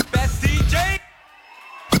 Best DJ.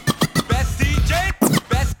 Best DJ.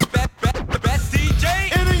 Best DJ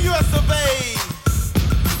in the US of A.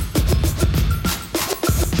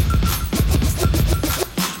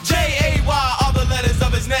 J-A-Y are the letters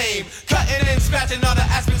of his name, cutting and scratching all the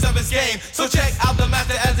aspects of his game. So check out the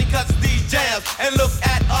master as he cuts these jams, and look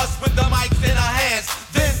at us with the mics in our hands.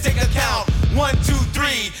 Then take a count, 1, 2,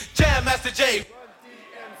 3. Jam Master J.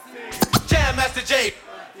 Jam Master J.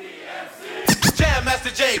 Jam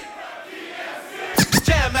Master J.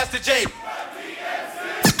 Jam Master J.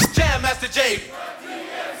 Jam Master J.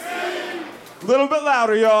 A little bit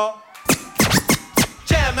louder, y'all.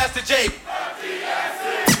 Jam Master J.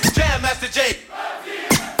 Jam Master J.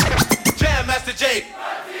 Jam Master J.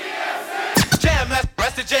 Jam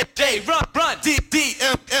Master J. J. Run, D, D,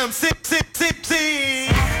 M, M, C, C, C, C.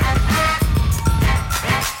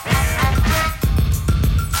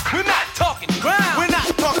 We're not talking ground. We're not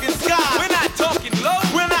talking sky. We're not talking low.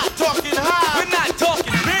 We're not talking high. We're not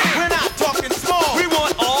talking big. We're not talking small. We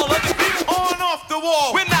want all of it on off the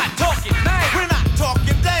wall. We're not talking night. We're not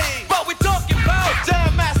talking day. But we're talking about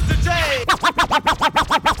Jam Master J.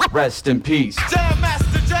 Rest in peace. Jam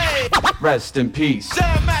Master J. Rest in peace.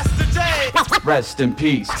 Jam Master J. Rest in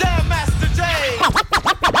peace. Jam Master J.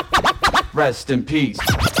 Rest in peace.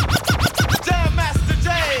 Jam Master J.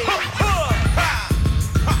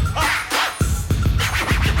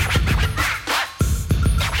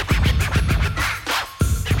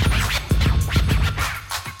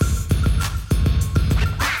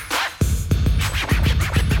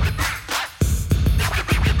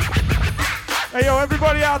 Hey, yo,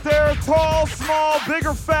 everybody out there, tall, small, big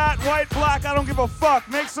or fat, white, black, I don't give a fuck.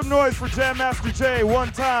 Make some noise for Jam Master J one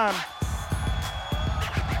time.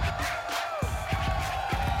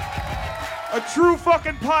 A true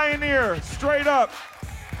fucking pioneer, straight up.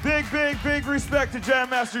 Big respect to Jam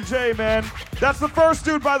Master J, man. That's the first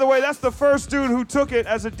dude, by the way, that's the first dude who took it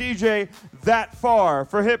as a DJ that far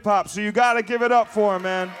for hip hop, so you gotta give it up for him,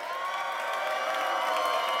 man.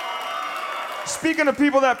 Speaking of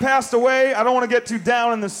people that passed away, I don't want to get too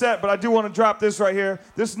down in the set, but I do want to drop this right here.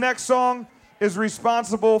 This next song is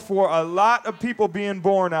responsible for a lot of people being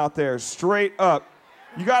born out there, straight up.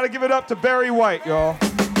 You got to give it up to Barry White, y'all.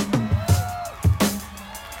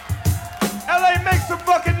 LA, make some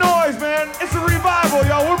fucking noise, man. It's a revival,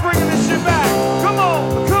 y'all. We're bringing this shit back. Come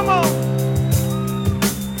on, come on.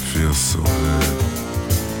 Feels so good.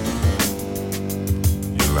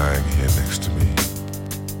 You're lying here next to me.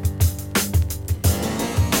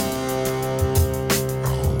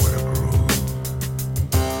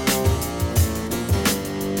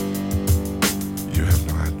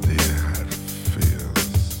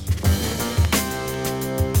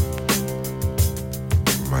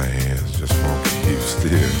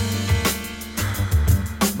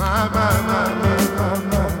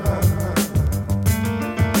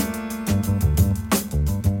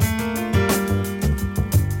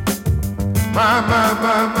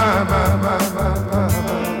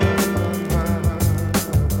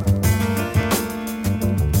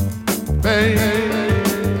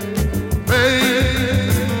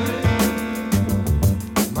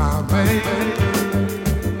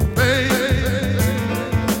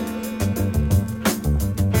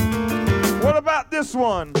 What about this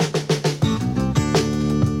one?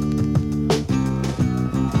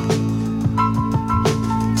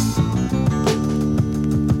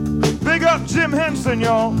 Big up Jim Henson,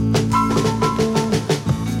 y'all.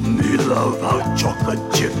 Me love how chocolate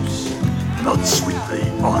chips melt sweetly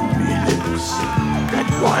on me lips.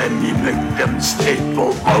 That's why me make them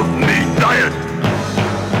staple of me diet.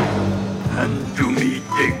 And to me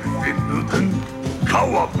dig fit Newton,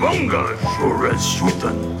 cowabunga sure as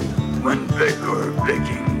shootin'. When baker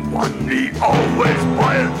baking one me always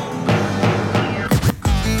buy it.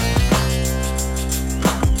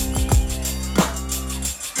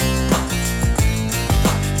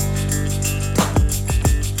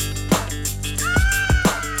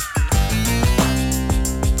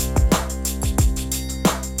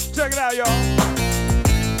 Check it out, y'all.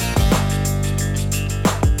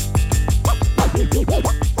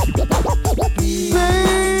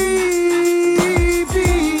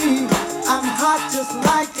 Baby, I'm hot just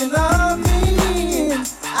like an oven.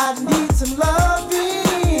 I need some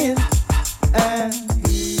loving. And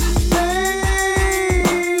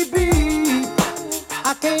baby,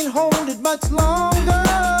 I can't hold it much longer.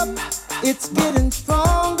 It's getting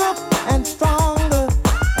stronger and stronger.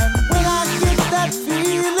 And when I get that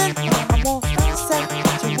feeling, I want that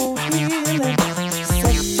sexual healing.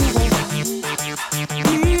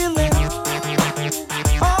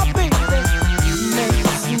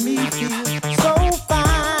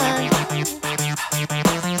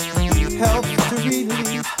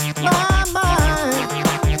 my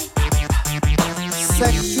mind.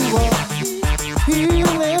 Sexual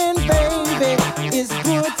healing, baby, is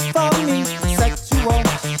good for me. Sexual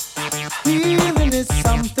healing is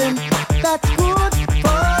something that's good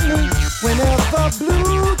for me. Whenever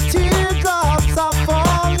blue teardrops are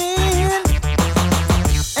falling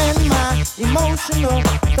and my emotional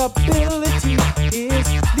stability is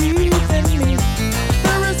leaving me,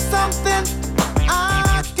 there is something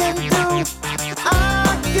I can do.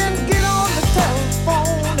 I can get on the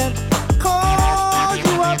telephone and call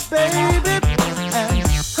you up, baby. And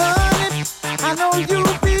honey, I know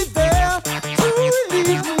you'll be there to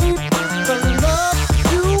relieve me. The love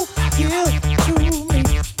you give to me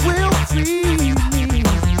will free me.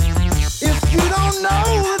 If you don't know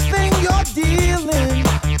the thing you're dealing,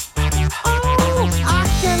 oh, I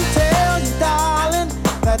can tell you, darling,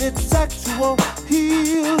 that it's sexual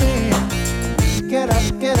healing. Get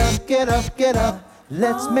up, get up, get up, get up.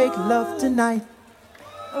 Let's make love tonight.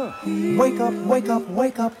 Wake up, wake up,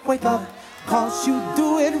 wake up, wake up, 'cause you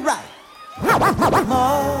do it right. Mother,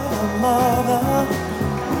 mother,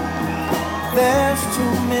 there's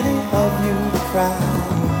too many of you crying.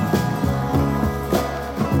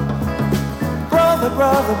 Brother,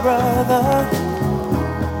 brother, brother,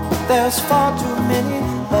 there's far too many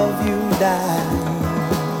of you dying.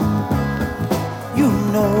 You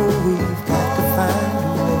know we've got to find a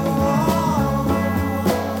way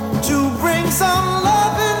to bring some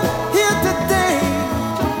loving here today.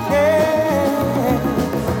 Yeah.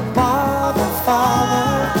 Father,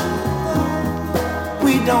 Father,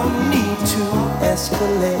 we don't need to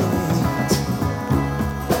escalate.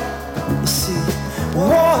 You see,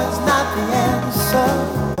 war is not the answer.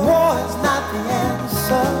 War is not the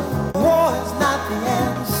answer. War is not the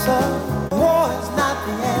answer. War is not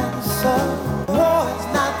the answer. War is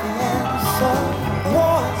not the answer.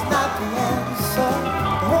 War is not the answer.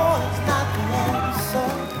 War is not the answer.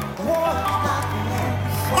 War is not the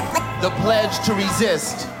answer. The pledge to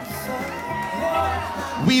resist.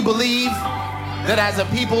 We believe that as a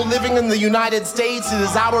people living in the United States, it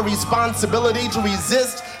is our responsibility to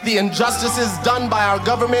resist the injustices done by our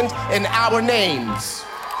government in our names.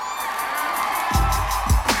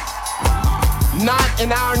 Not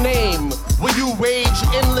in our name will you wage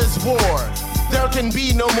endless war. There can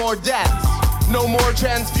be no more deaths, no more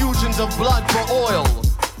transfusions of blood for oil.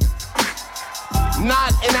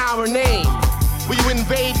 Not in our name will you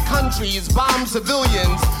invade countries, bomb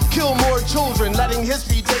civilians, kill more children, letting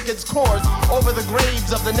history take its course over the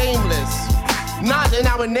graves of the nameless. Not in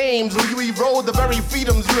our names will you erode the very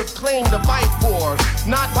freedoms you have claimed to fight for.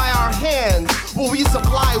 Not by our hands will we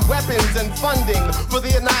supply weapons and funding for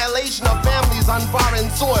the annihilation of families on foreign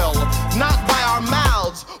soil. Not by our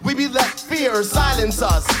mouths will we let fear silence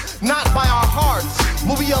us. Not by our hearts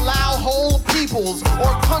will we allow whole peoples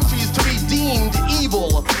or countries to be deemed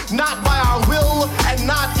evil. Not by our will and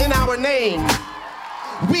not in our name.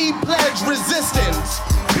 We pledge resistance.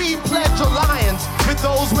 We pledge alliance with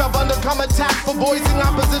those who have undergone attack for voicing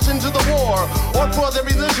opposition to the war or for their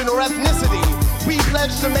religion or ethnicity. We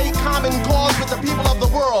pledge to make common cause with the people of the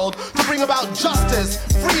world to bring about justice,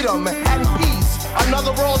 freedom, and peace.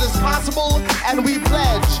 Another world is possible, and we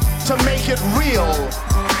pledge to make it real.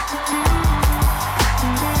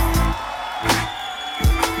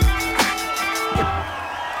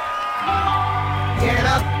 Get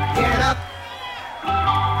up, get up.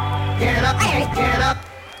 Get up, get up.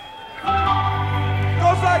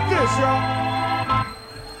 Goes like this, y'all.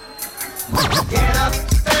 Get up,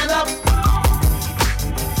 stand up.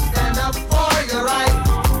 Stand up for your right.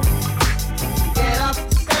 Get up,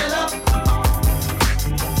 stand up.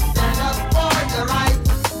 Stand up for your right.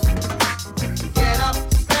 Get up,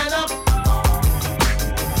 stand up.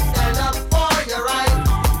 Stand up for your right.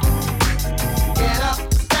 Get up,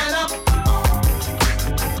 stand up.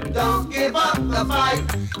 Don't give up the fight.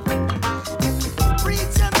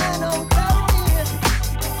 Preacher man, oh, tell me,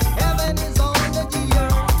 heaven is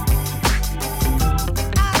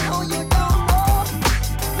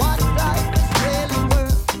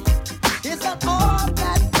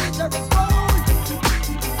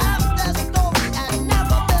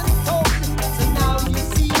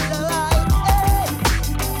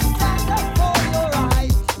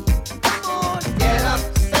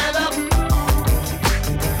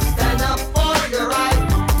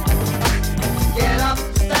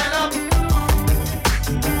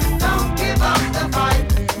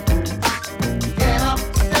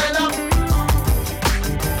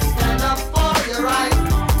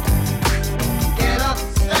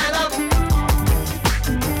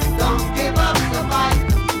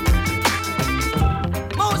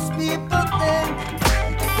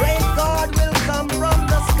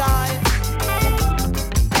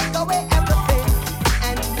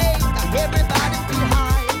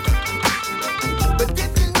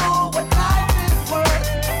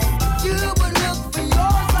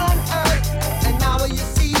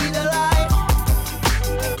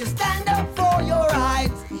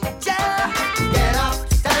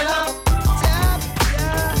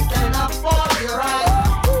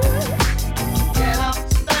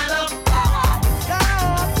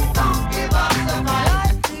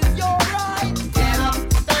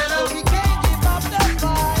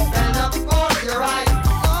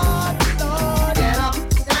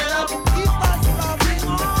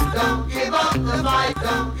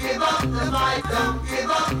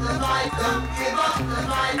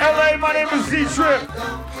LA. My name is Z-Trip.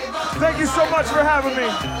 Thank you so much for having me.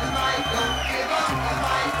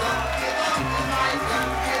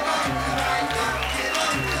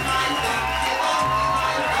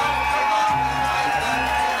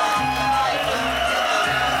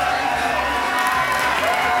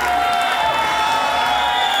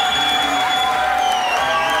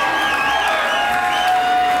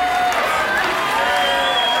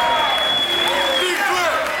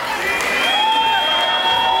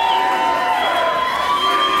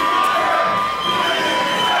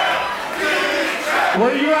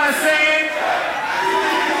 What you guys saying?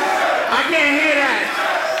 I can't hear that.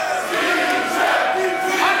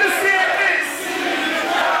 Understand this.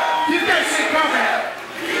 Get that shit coming.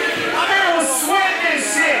 My man was sweating this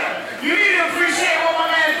shit. You need to appreciate what my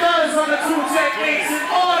man does on the two techniques and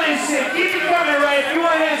all this shit. Keep it coming, right? If you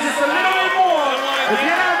want to hear just a little bit more, if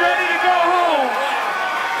you're not ready to go home,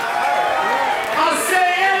 I'll say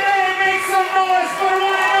LA, make some noise for the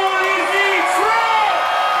one and only Z-Trip.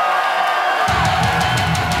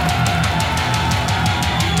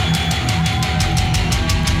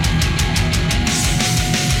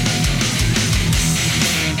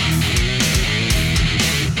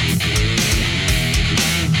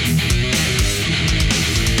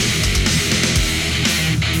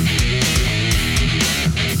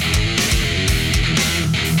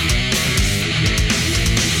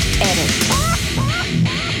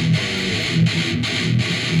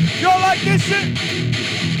 Y'all like this shit?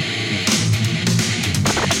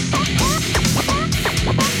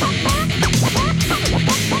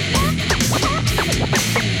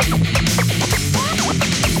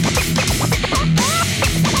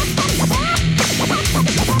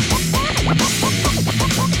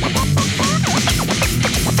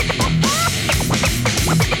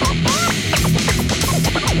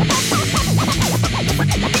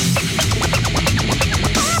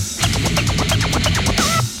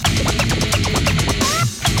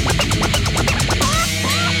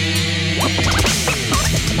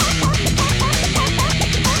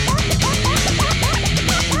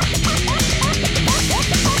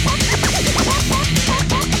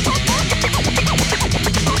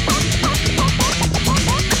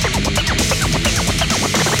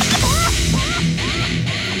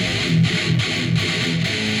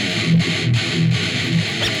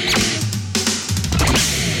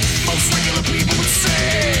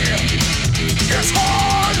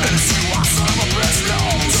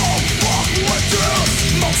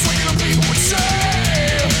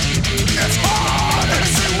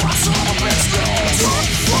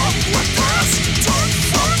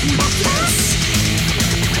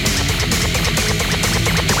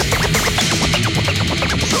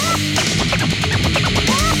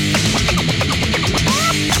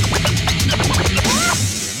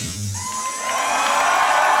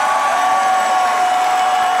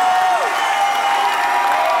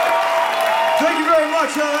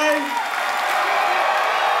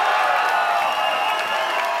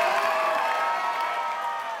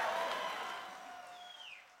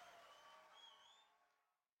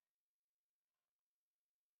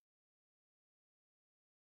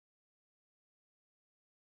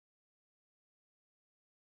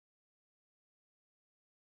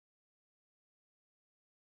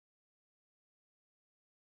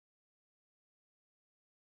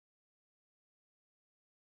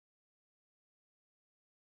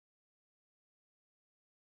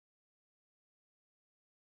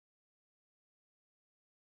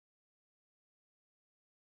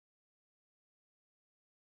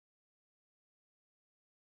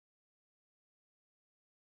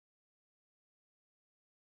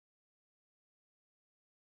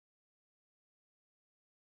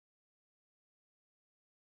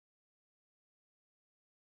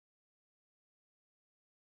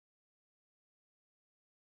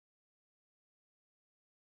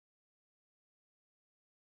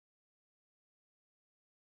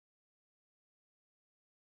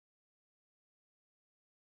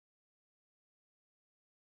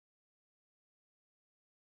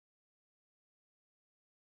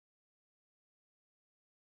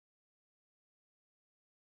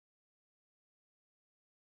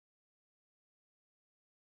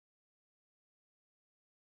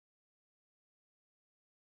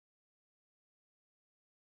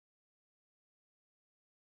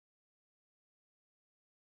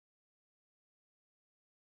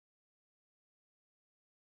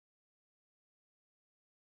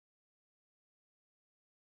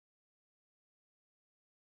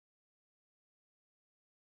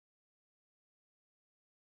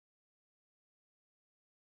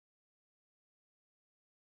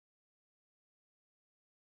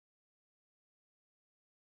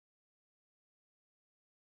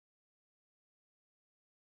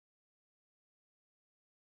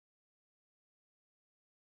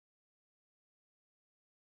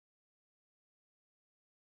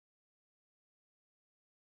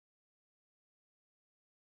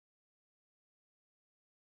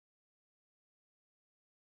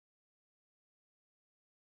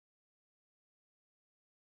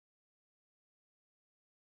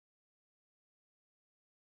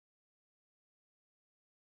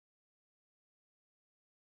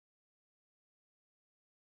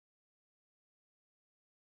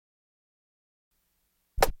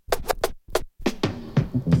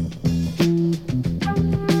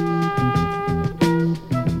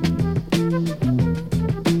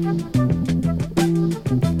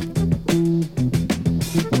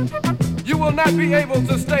 You will not be able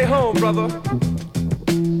to stay home, brother.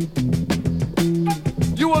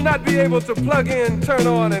 You will not be able to plug in, turn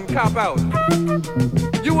on, and cop out.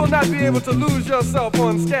 You will not be able to lose yourself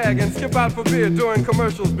on Skag and skip out for beer during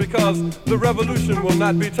commercials because the revolution will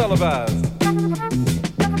not be televised.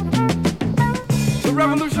 The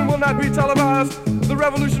revolution will not be televised. The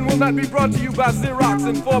revolution will not be brought to you by Xerox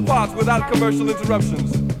in 4 parts without commercial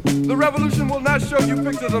interruptions. The revolution will not show you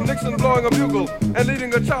pictures of Nixon blowing a bugle and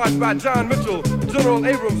leading a charge by John Mitchell, General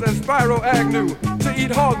Abrams, and Spyro Agnew to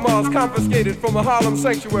eat hog maws confiscated from a Harlem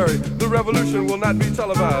sanctuary. The revolution will not be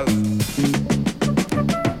televised.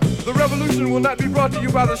 The revolution will not be brought to you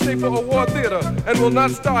by the Schaefer Award Theater and will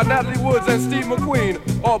not star Natalie Woods and Steve McQueen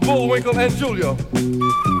or Bullwinkle and Julia.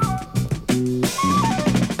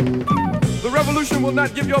 The revolution will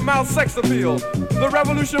not give your mouth sex appeal. The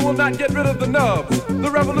revolution will not get rid of the nubs. The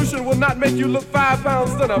revolution will not make you look 5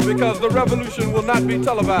 pounds thinner because the revolution will not be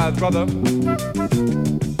televised, brother.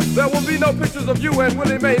 There will be no pictures of you and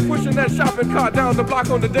Willie Mae pushing that shopping cart down the block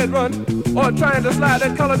on the dead run or trying to slide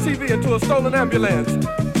that color TV into a stolen ambulance.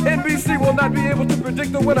 NBC will not be able to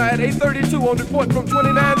predict the winner at 8:32 on report from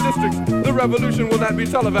 29 districts. The revolution will not be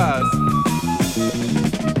televised.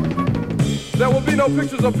 There will be no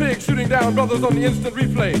pictures of pigs shooting down brothers on the instant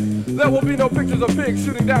replay. There will be no pictures of pigs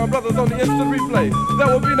shooting down brothers on the instant replay. There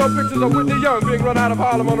will be no pictures of Whitney Young being run out of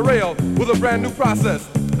Harlem on a rail with a brand new process.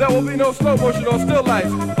 There will be no slow motion or still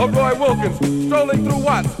life of Roy Wilkins strolling through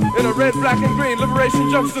Watts in a red, black, and green liberation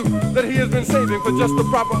jumpsuit that he has been saving for just the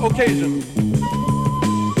proper occasion.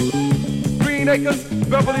 Green Acres,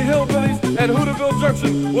 Beverly Hillbillies, and Hooterville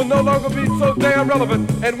Junction will no longer be so damn relevant,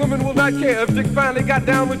 and women will not care if Dick finally got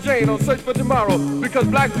down with Jane on Search for Tomorrow, because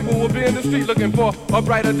black people will be in the street looking for a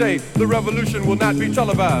brighter day. The revolution will not be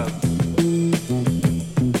televised.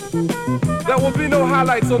 There will be no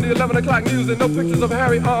highlights on the 11 o'clock news and no pictures of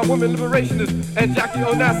Harry armed women liberationists and Jackie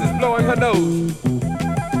Onassis blowing her nose.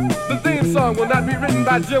 The theme song will not be written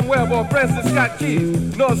by Jim Webb or Francis Scott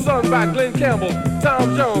Keys, nor sung by Glenn Campbell,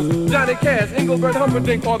 Tom Jones, Johnny Cash, Engelbert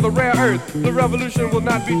Humperdinck, or The Rare Earth. The revolution will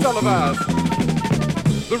not be televised.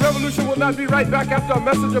 The revolution will not be right back after a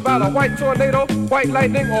message about a white tornado, white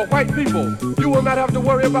lightning, or white people. You will not have to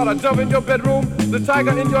worry about a dove in your bedroom, the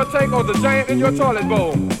tiger in your tank, or the giant in your toilet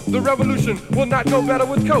bowl. The revolution will not go better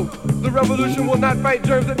with Coke. The revolution will not fight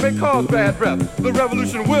germs that may cause bad breath. The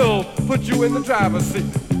revolution will put you in the driver's seat.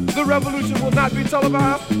 The revolution will not be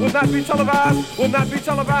televised, will not be televised, will not be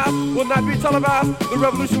televised, will not be televised. The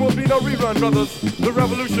revolution will be no rerun, brothers. The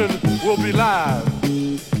revolution will be live.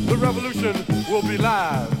 The revolution will be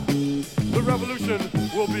live. The revolution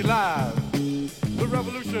will be live. The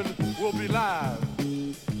revolution will be live.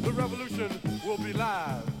 The revolution will be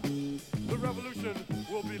live. The revolution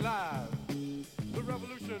will be live. The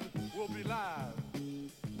revolution will be live.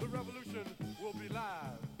 The revolution